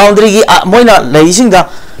बाउंड्री की मोइना लैसिंगदा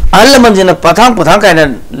अहल मंजना पथांग कायना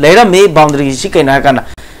लेरमे बाउंड्री सि कैना काना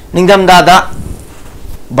निंगम दादा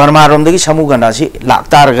बर्मा रोमदगी समुगना सि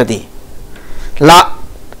लाक्तारगदी ला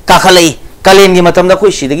काखलै कलेन की मतमदा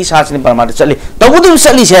खोइ सिदगी साचनि बर्मा चली तबुदु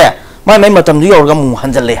चली से माय माय मतम दु योरगा मु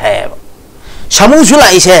हंजले हैबा समु सु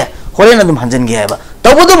लाइसे होरेन अदुम हंजन गे हैबा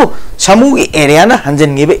तबुदु समु की एरिया ना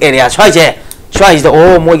हंजन गे एरिया स्वाइसे स्वाइस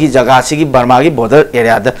ओ मोगी जगह सिगी बर्मा की border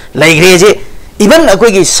area the लैग्रे J even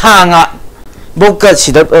अकोई की सांगा बोका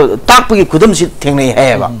सिदा ताकपगी खुदम सि थेंगनै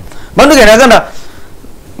हैबा मनु गेना गना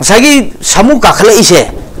सगी समु काखले इसे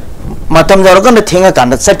मतम जरगन थेंगा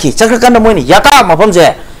कांदा चखि चक्रकन मोइनि याता मफम जे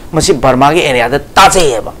मसी बर्मा की एरिया द ताचे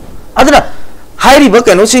हैबा अदना हाइरिबा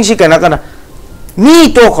केनो सिंगसि केना कना मी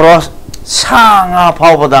तो क्रॉस सांगा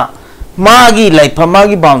फावबदा मागी लाइफा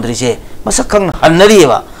मागी बाउंड्री से मसक खंग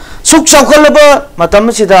हन्नरिबा सुख चौखलबा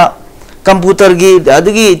मतम सिदा कंप्यूटर की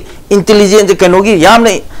अदगी इंटेलिजेंस कनोगी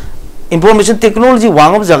यामने इंफॉर्मेशन टेक्नोलॉजी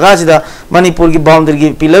वांगब जगह सिदा मणिपुर की बाउंड्री की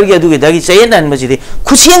पिलर की अदुगे दागी चयन नन मसिदे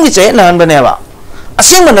खुशियम की चयन नन बनेबा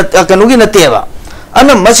असेंग मन कनोगी नतेबा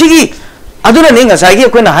अन मसिगी अदुना ने ngसागी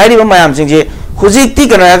कोइना हाइरिबा मयाम सिंजे हुजिकती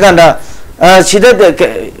कना यागांदा सिदा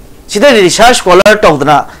सिदा रिसर्च स्कॉलर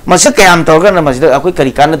तौदना मसे कयाम तौगना मसिदा अखोय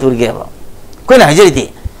करी कान दुरगेबा कोइना हाइजरिदि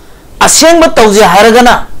असेंग तौजे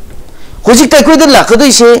हारगना हुजिक कोइद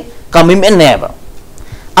लाखदोइसे कमिटमेंट नेबा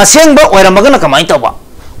असेंग ओइरमगना कमाई तौबा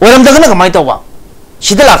ओइरमदगना कमाई तौबा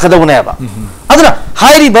सिदा लाखदबनेबा अदुना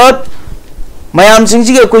हाइरिबा मयाम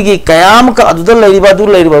सिंजिगे कोइगी कयाम का अदुदा लैरिबा दु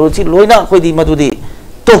लैरिबा रुचि लोइना कोइदि मदुदि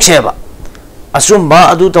तोक्सेबा असुम्बा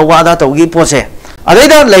अदु तवादा तौगी पोसे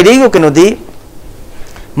अदैदा लैरिगो कनोदि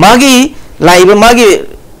मागी लाइबा मागी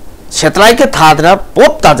सेटेलाइट के थादना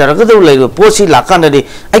पोप ताजरगदो लैरिबा पोसी लाकानदि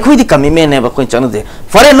अखोइदि कमिटमेंट नेबा कोइ चनदे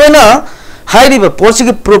फरे लोइना हाइरिबा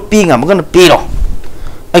पोसिगे प्रूफ पिंग अमगन पिरो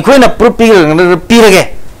अखोइना proof पिरगे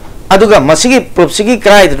अदुगा मसिगी proof सिगी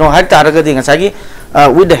क्राइदनो high तारगदि ngसागी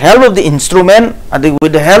with the help of the instrument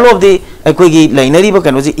with the help of the अखोइगी लैनरिबा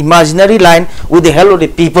कनोजि imaginary line with the help of the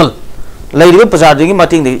people लैरिबा प्रजादुगी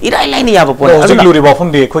मतिंग they इराइ लाइनि याबा Pon हजिक लुरिबा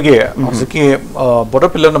फम they खोगे हजिकि border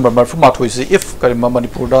pillar number मरफु माथोइ से if Karima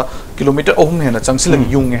Manipur दा kilometre अहुम हेना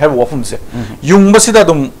चंगसिलंग Jung है वफम से Jung बसिदा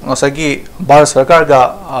दुम ngसागी भारत सरकार गा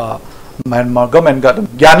Myanmar government गा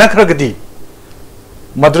ज्ञान खरगदि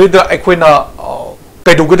मद्रिदा अखोइना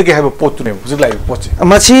कैदुगदगे है पोतुने हजिक लाई पोचे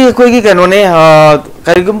मसी अखोइगी कनोने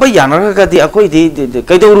करिगुम्बा यानरगदि अखोइदि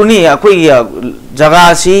कैदौरुनी अखोइगी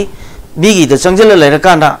जगह सी बिगी the चंगजल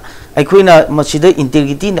लैरकाना अखोइना मसिदा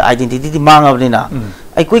integrity identity मांगबनिना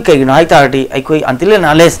अखोइ कैगिनो हाइतारदि अखोइ until and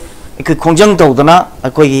unless अखोइ खोंजंग तौदना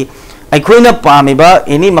अखोइगी अखोइना पामिबा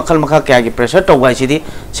any मखल मखा क्या की प्रेशर तौबाइसिदि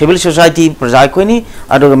सिविल सोसाइटी प्रजा अखोइनी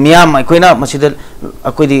अदुगा मियाम अखोइना मसिदा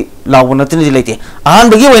अखोइदि लावनतनि लेते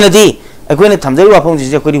अहानबगी ओइनादि अखोइना थमजरि वाफम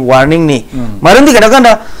जिसे अखोइदि वार्निंग नि मरंदि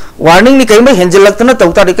कनकाना वार्निंग नि कैम हेंजलक्तना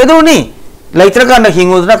तौतादि कैदोनि लैत्रकाना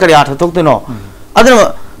हिंगुदना करि आथथोक्तनो अदुना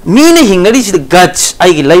मीने हिंगरी सिद guts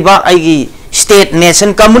आइगी लैबा आइगी state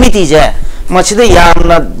nation community J मसिदा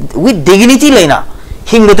यामना with dignity लेना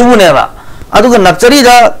हिंगदुबुनेबा अदुगा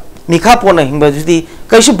नक्चरीदा मिखा पोना हिंगबजुदि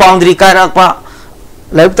कैसु बाउंड्री कायराकपा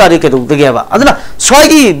लाइक तारि केदुगदगेबा अदुना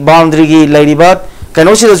स्वाइगी बाउंड्री गी लैरिबा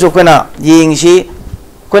कनोसिदा जोकना येंगसी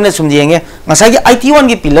कोइना सुम येंगे ngसागी IT1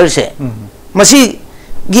 गी पिलर से मसी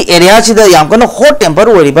गी एरिया सिदा याम कनो हॉट टेम्पर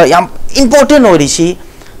ओरिबा याम इंपोर्टेंट ओरिसी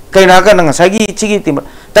कैना का ngसागी चिगी तिम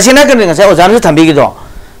तसेना कन ngसा ओजान थंबीगी दो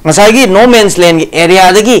ngसागी नो मेन्स लैंड गी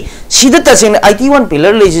एरिया दगी सिदा तसेना IT1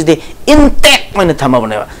 पिलर लेजिदे इंटैक्ट मैंने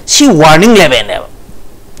थमबनेबा सी वार्निंग लेबे नेबा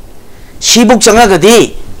सी बुक चंगागदि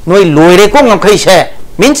नोय लोइरे को ngमखैसे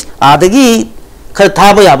मींस आदगी खर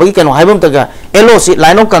थाबा याबगी कनो हाइबम तगा LOC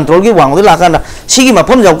लाइन ऑफ कंट्रोल की वांगदे लाकाना सिगी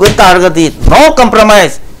मफम जावको तारगदि नो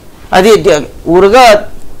कंप्रोमाइज अदि उरगा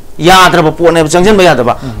याद्रब पोने चंगजन बा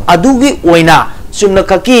यादबा अदुगी ओइना सुमना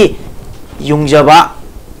खकी युंगजबा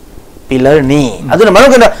पिलर नि अदुना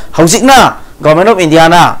मरगना हौजिकना गवर्नमेंट ऑफ इंडिया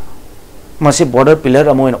ना मसे बॉर्डर पिलर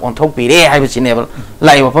अमोइन ऑनथोक पिरे हाइबसिनेबल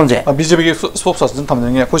लाई वफम जे बीजेपी के स्पोक्सपर्सन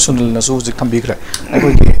थमने अखोइ सुनिल नसु हुजिक थंबिग्रे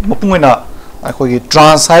अखोइ मपुंगना अखोइ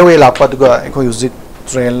ट्रांस हाईवे लापा दुगा अखोइ हुजिक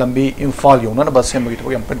ट्रेन लंबी इम्फाल योना बस सेमगी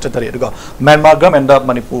तो यम पंचतरी दुगा म्यांमार गवर्नमेंट दा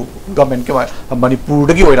मणिपुर गवर्नमेंट के मणिपुर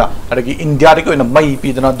दगी ओइना अदगी इंडिया दगी ओइना मई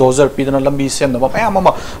पीदना डोजर पीदना लंबी सेम नबा मयाम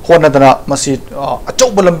मा होनदना मसी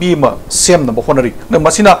अचौब लंबी मा सेम नबा होनरी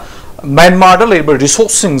मसिना म्यांमार दा लेबर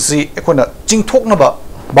रिसोर्सिंग सी एकोना चिंगथोकनबा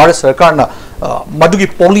भारत सरकार ना मधुगी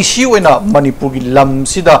पॉलिसी ओइना मणिपुर की लम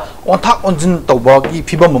सिदा ओंथाक ओंजिन तौबागी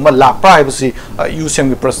फिबम मा लापा हाइबसी यूसेम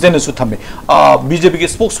के प्रेसिडेंट सु थमे बीजेपी के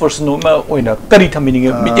स्पोक्सपर्सन मा ओइना करी थमिनिंग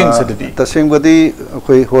मीटिंग सेदि तसेंगबदी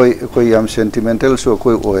कोई होय कोई याम सेंटिमेंटल सु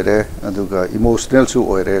कोई ओइरे अदुगा इमोशनल सु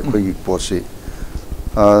ओइरे कोई पोसी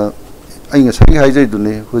अइंग सही हाइजै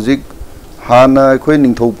दुने हुजिक हाना कोई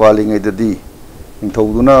निंथौ पालिंगै ददी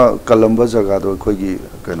निंथौदुना कलंबा जगह दो कोई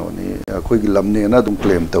कनोनी कोई लमने ना दुम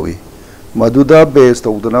claim Tawi Madhuda base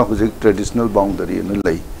तौदना हुजिक traditional boundary न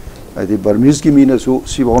लई आदि बर्मीज की मीनसु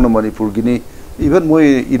सिबाउना मणिपुर गिनी इवन मोय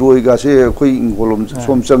इरोइगा से कोई इंगोलम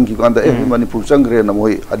सोम चंग की कांदा ए मणिपुर चंगरे न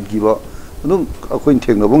मोय अदगिबा दुम कोई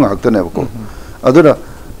थेंगनबो ngakतने बको अदुना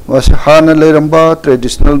मस हाना लेरंबा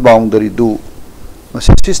ट्रेडिशनल बाउंड्री दु मस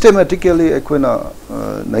systematically एकोना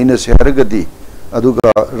Naina सेरगदी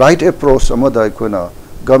अदुगा right approach अमदा एकोना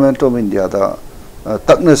government of India दा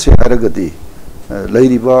तकना सेरगदी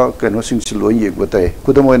लैरिबा कनो सिंगसिलोय येगबताय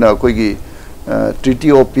कुदमोयना कोइगी treaty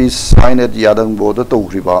of peace sign eight यादंगबो the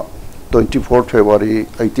तौरिबा 24 फरवरी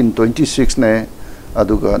 1826 ने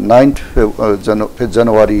अदुगा 9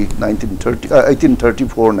 जनवरी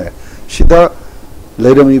 1834 ने सिदा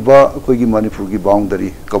लेरमीबा अखोगी मणिपुर की बाउंड्री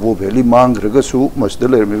कबो वैली मांग्रगसु मसद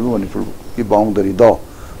लेरमीबा मणिपुर की बाउंड्री दो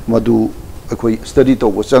मधु अखोई स्टडी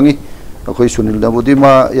तौब चंगी अखोई सुनील नबुदी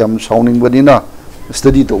मा याम साउनिंगबनिना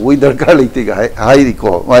स्टडी तो वही दरकार लेते गा हाई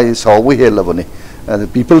को माई साउ हेलबने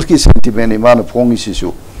पीपल्स की सेंटिमेंट इमान फोंगी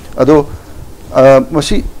सिसु अदो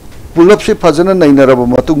मसी पुलअप से फजन नैनरब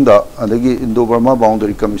मतुंगदा अदगी इंडो बर्मा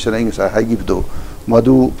बाउंड्री कमीशन आई ngसा हाइगिबदो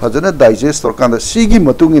मधु फजन डाइजेस्ट तौरकांदा सिगी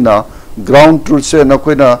मतुंगिना ग्राउंड ट्रूथ से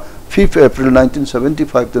नकोइना 5 अप्रैल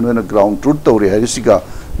 1975 तनोना ground truth तौरे हारिसिगा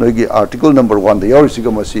नोगी article number 1 the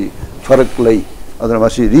यारिसिगा मसी फरक लई अदर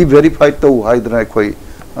मसी रीवेरीफाइड तौ हाइदना कोई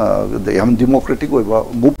हम डेमोक्रेटिक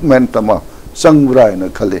मूवमेंट चंगब्रा है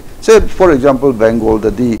खले से for example Bengal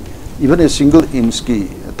the even a single inch की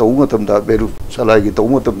तौमतमदा बेरु सलाई की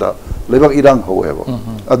तौमतमदा लेबाक इरांग होएबो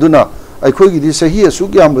अदुना अखोगी सही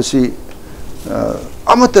असुक यामबसी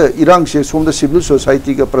अमत इरांग से सोम सिविल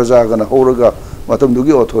सोसाइटी का प्रजा गना होरगा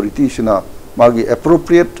मतमदुगी अथॉरिटी सिना मागी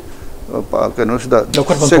एप्रोप्रिएट कनोसदा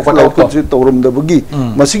सेक्टर तौरमदबगी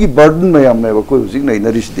मसिगी बर्डन मयाम ने कोई हुजिक नै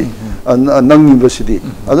नरिसदी नंगिबसिदी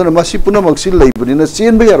अदुना मसि पुनमक्सि लैबनिना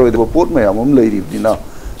चेनबा यारोइदबो पोट मयाम हम लैरिबनिना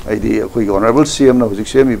आइदी कोई ऑनरेबल सीएम ना हुजिक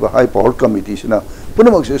सेमिबा high power committee Cina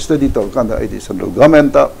पुनमक्सि study तौरकांदा आइदी central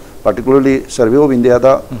government particularly Survey of India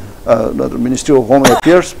da Ministry of Home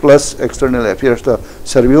Affairs plus External Affairs da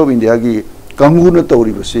Survey of India gi kanguna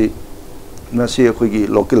tauri basi na se khoi gi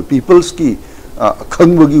local peoples ki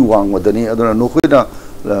khangba gi wang madani aduna no khoi na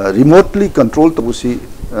remotely control to busi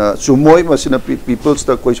sumoi masina peoples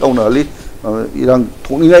da koi sauna ali irang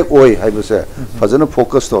thongningai oi haibase fajana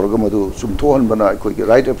focus torga madu sumthohan bana khoi gi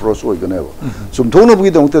right approach oi gane sumthona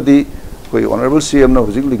bugi dongta di कोई honourable CM ना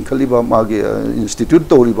हुजिक लिंखलीबा मागे institute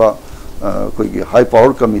तौरीबा कोई high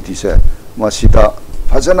power committee से मासिदा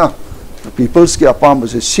फजना peoples के अपाम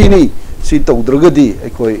से सीनी सी तौद्रगदी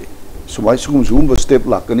कोई सुमाई सुगुम step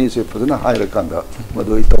लाकनी से फजना high रकांदा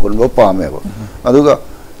मदोई तौनबो पामेबा अदुगा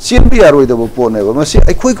CM भी यारोइदबो पोनेबा मसी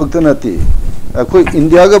अखोई खक्त नती अखोई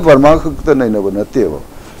इंडिया का बर्मा खक्त नैनबो नतेबो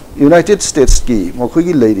यूनाइटेड स्टेट्स की मखोई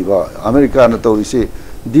की लेरिबा अमेरिका न तौरिसे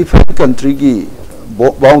डिफरेंट कंट्री की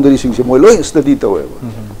बाउंड्री सिंह से मोय स्टडी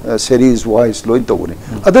तौएबा सीरीज वाइज लोइन तौने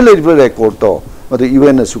अदर लेरिबा रेकॉर्ड तो मदे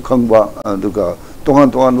यूएन सुखंगबा अदुगा तोहान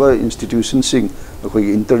तोहान वा इंस्टीट्यूशन सिंह अखोई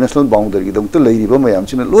इंटरनेशनल बाउंड्री की दमत लेरिबा मयाम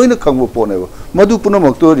सिना लोइन खंगबो पोनेबा मदु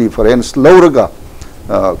पुनमक्तो रेफरेंस लौरगा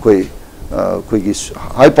कोई कोई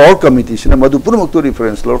high power committee Cina मदु पुनमक्तो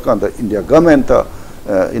reference लौरकांदा India government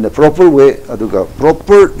in a proper way aduga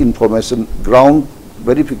proper information ground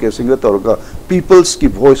verification ga torga people's ki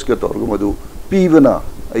voice ga torga madu pivana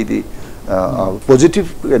aidi positive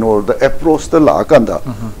the approach the la kanda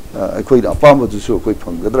koi apam du so koi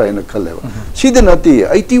phangdra ina khalleba sida nati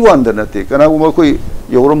 81 da nati kana uma koi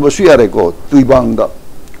yorom basu yare ko tuibang da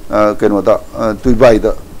keno da tuibai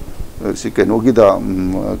da si keno gi da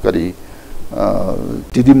kari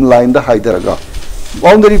tidim line da haidaraga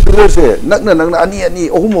boundary pillar se nakna ani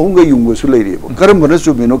ohum ga yung su leiri karam bana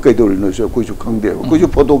su mino kai dori no so koi su khangde koi su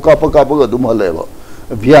photo kapa ga dum haleba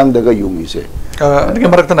biang daga yung ise के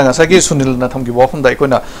मरकता नंगा सगी सुनील ना थम की वफन दाई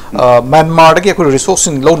कोना Myanmar के कोई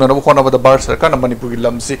resourcing लो न कोना बद बार सरकार न मणिपुर की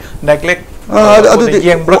लमसी नेग्लेक्ट अदु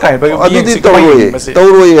येंग ब्र काई बग येंग सिक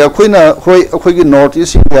तौरोय अखोइना होय अखोइ की नॉर्थ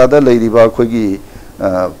ईस्ट इंडिया दा लेरिबा अखोइ की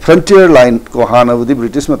फ्रंटियर लाइन को हाना बदि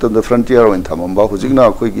ब्रिटिश मतम द फ्रंटियर ओइन थमंबा हुजिकना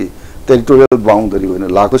अखोइ की टेरिटोरियल बाउंड्री ओइन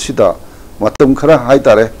लागसिदा मतम खरा हाय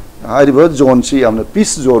तारे हारिबा जोन सी यामना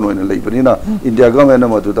पीस जोन ओइन लेबनिना इंडिया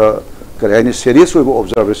गवर्नमेंट मदुदा करे serious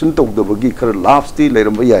observation to the bagi khar lafty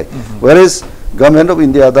leramba yai whereas government of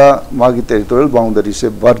India da magi territorial boundary se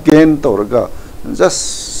bargain toraga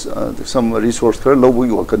just some resource khar lobu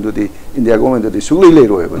yo kan du di India government di sugli le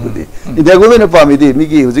roe ba di India government pa mi di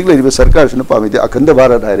migi hujik le ba sarkar sna pa mi di akhanda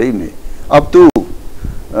bharat hai re me up to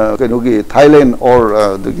keno gi Thailand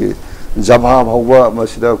or the Java bhawa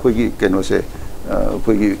masida koi gi keno se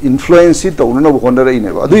कोई influence ही तो उन्होंने बहुत डरे ही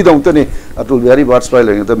नहीं बात दुई दंगते ने अतुल बिहारी वाजपेयी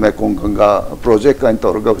लगे तो मैं गंगा प्रोजेक्ट का इन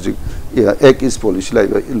तौरगा उसी एक इस पॉलिसी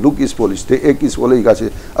लाइव लुक इस पॉलिसी थे एक इस पॉलिसी का से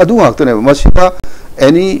अदू आखते ने मसीहा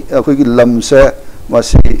एनी कोई लम से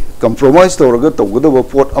मसी कंप्रोमाइज तौरगा तो उधर वो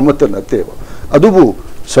पोर्ट अमत नते वो अदूबु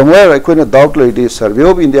समवेयर कोई ना doubt lady survey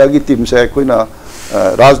of India की टीम से कोई ना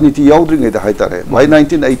राजनीति याउद्रिंग है हाई तारे by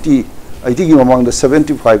 1980 की ममांग द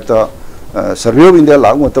 75 ता सर्वे ऑफ इंडिया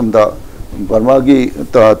लागू मतम दा बर्मा की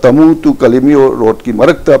तमु टू कलिमियो रोड की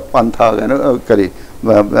मरकता पंथा करी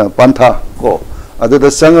पंथा को अदद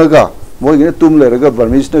संगगा मोइने तुम लेरगा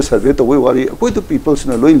बर्मीज ने सर्वे तो वारी कोई तो पीपल्स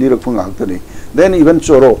ने लोइन लिरक फंग आखतनी देन इवन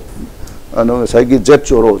चोरो अनो साइकी जेट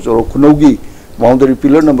चोरो खुनोगी boundary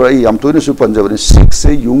pillar number ai yam toina su panjab ni 6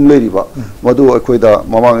 se yung le riba madu akhoida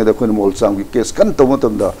mamang da khoina molcham gi case kan to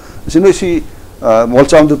matam da sinoi si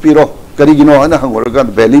molcham du piro karigino ana hangorgan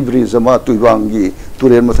valley bridge ama tuibangi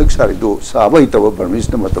turen mathak sari do sabai taw permis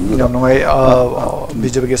na matam du ngai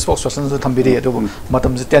BJP ge spokesperson su thambiri adu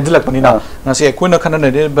matam se tenjilak panina ngasi akoina khana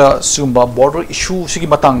ne ba sumba border issue sigi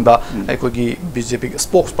matang da aikogi BJP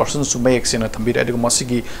spokesperson su mayek sena thambiri adu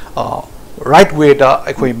masigi right way da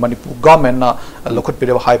aikoi manipur government na lokhat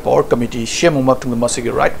pire high power committee shemu matung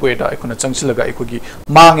masigi right way da aikona changsilaga aikogi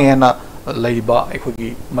mange na laiba aikogi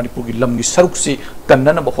manipur gi lamgi saruk si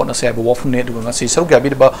kannana ba hona sa ba wafum ne du ngasi saruk ga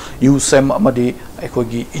bi ba usem amadi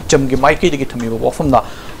aikogi icham gi maiki digi thami ba wafum na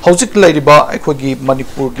hojik laiba aikogi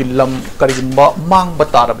manipur gi lam karigumba mang ba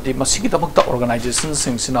tarabdi masigi tamakta organization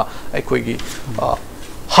sing sina aikogi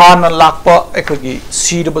Hana lakpa aikogi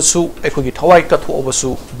sidabasu aikogi thawai ka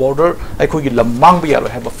thobasu border aikogi lamang bi yaro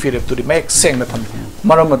have a fear to the make seng na tham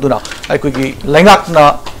maram aduna aikogi lengak na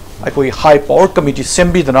aikogi high power committee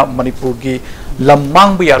sembi dana manipur gi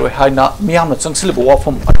lamang bi yaro haina miyam na changsil bo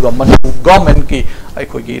wafam adwa manipur government ki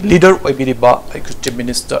aikogi leader oibiriba aikogi chief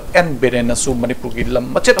minister n berena su manipur gi lam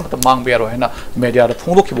machet amata mang bi yaro haina media da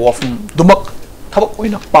thonglo ki bo wafam dumak thabak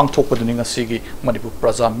oina pangthokpaduni ngasigi manipur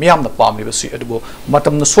praja miyam na pamlibasi adubo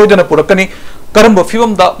matamna soidana purakani karamba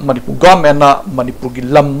fibam da manipur government na manipur gi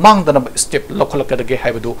lamang dana step lokhalakadage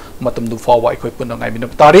haibadu matamdu fawa aikoi punna ngai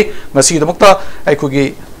minam tari ngasi damakta aikogi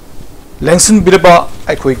Lengsin biraba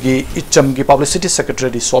aikogi icham gi publicity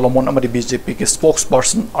secretary Solomon amadi BJP ki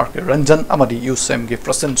spokesperson RK Ranjan amadi USM gi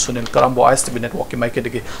President Sunil Karambo ISTB network ki maike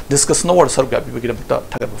dege discussion war sarga bi gi dabta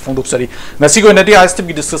thaga fondok sari ngasi go nadi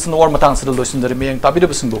ISTB gi discussion war matang sadal losin dari meyang tabi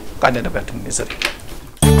de bisingbo kaine na batung ni sari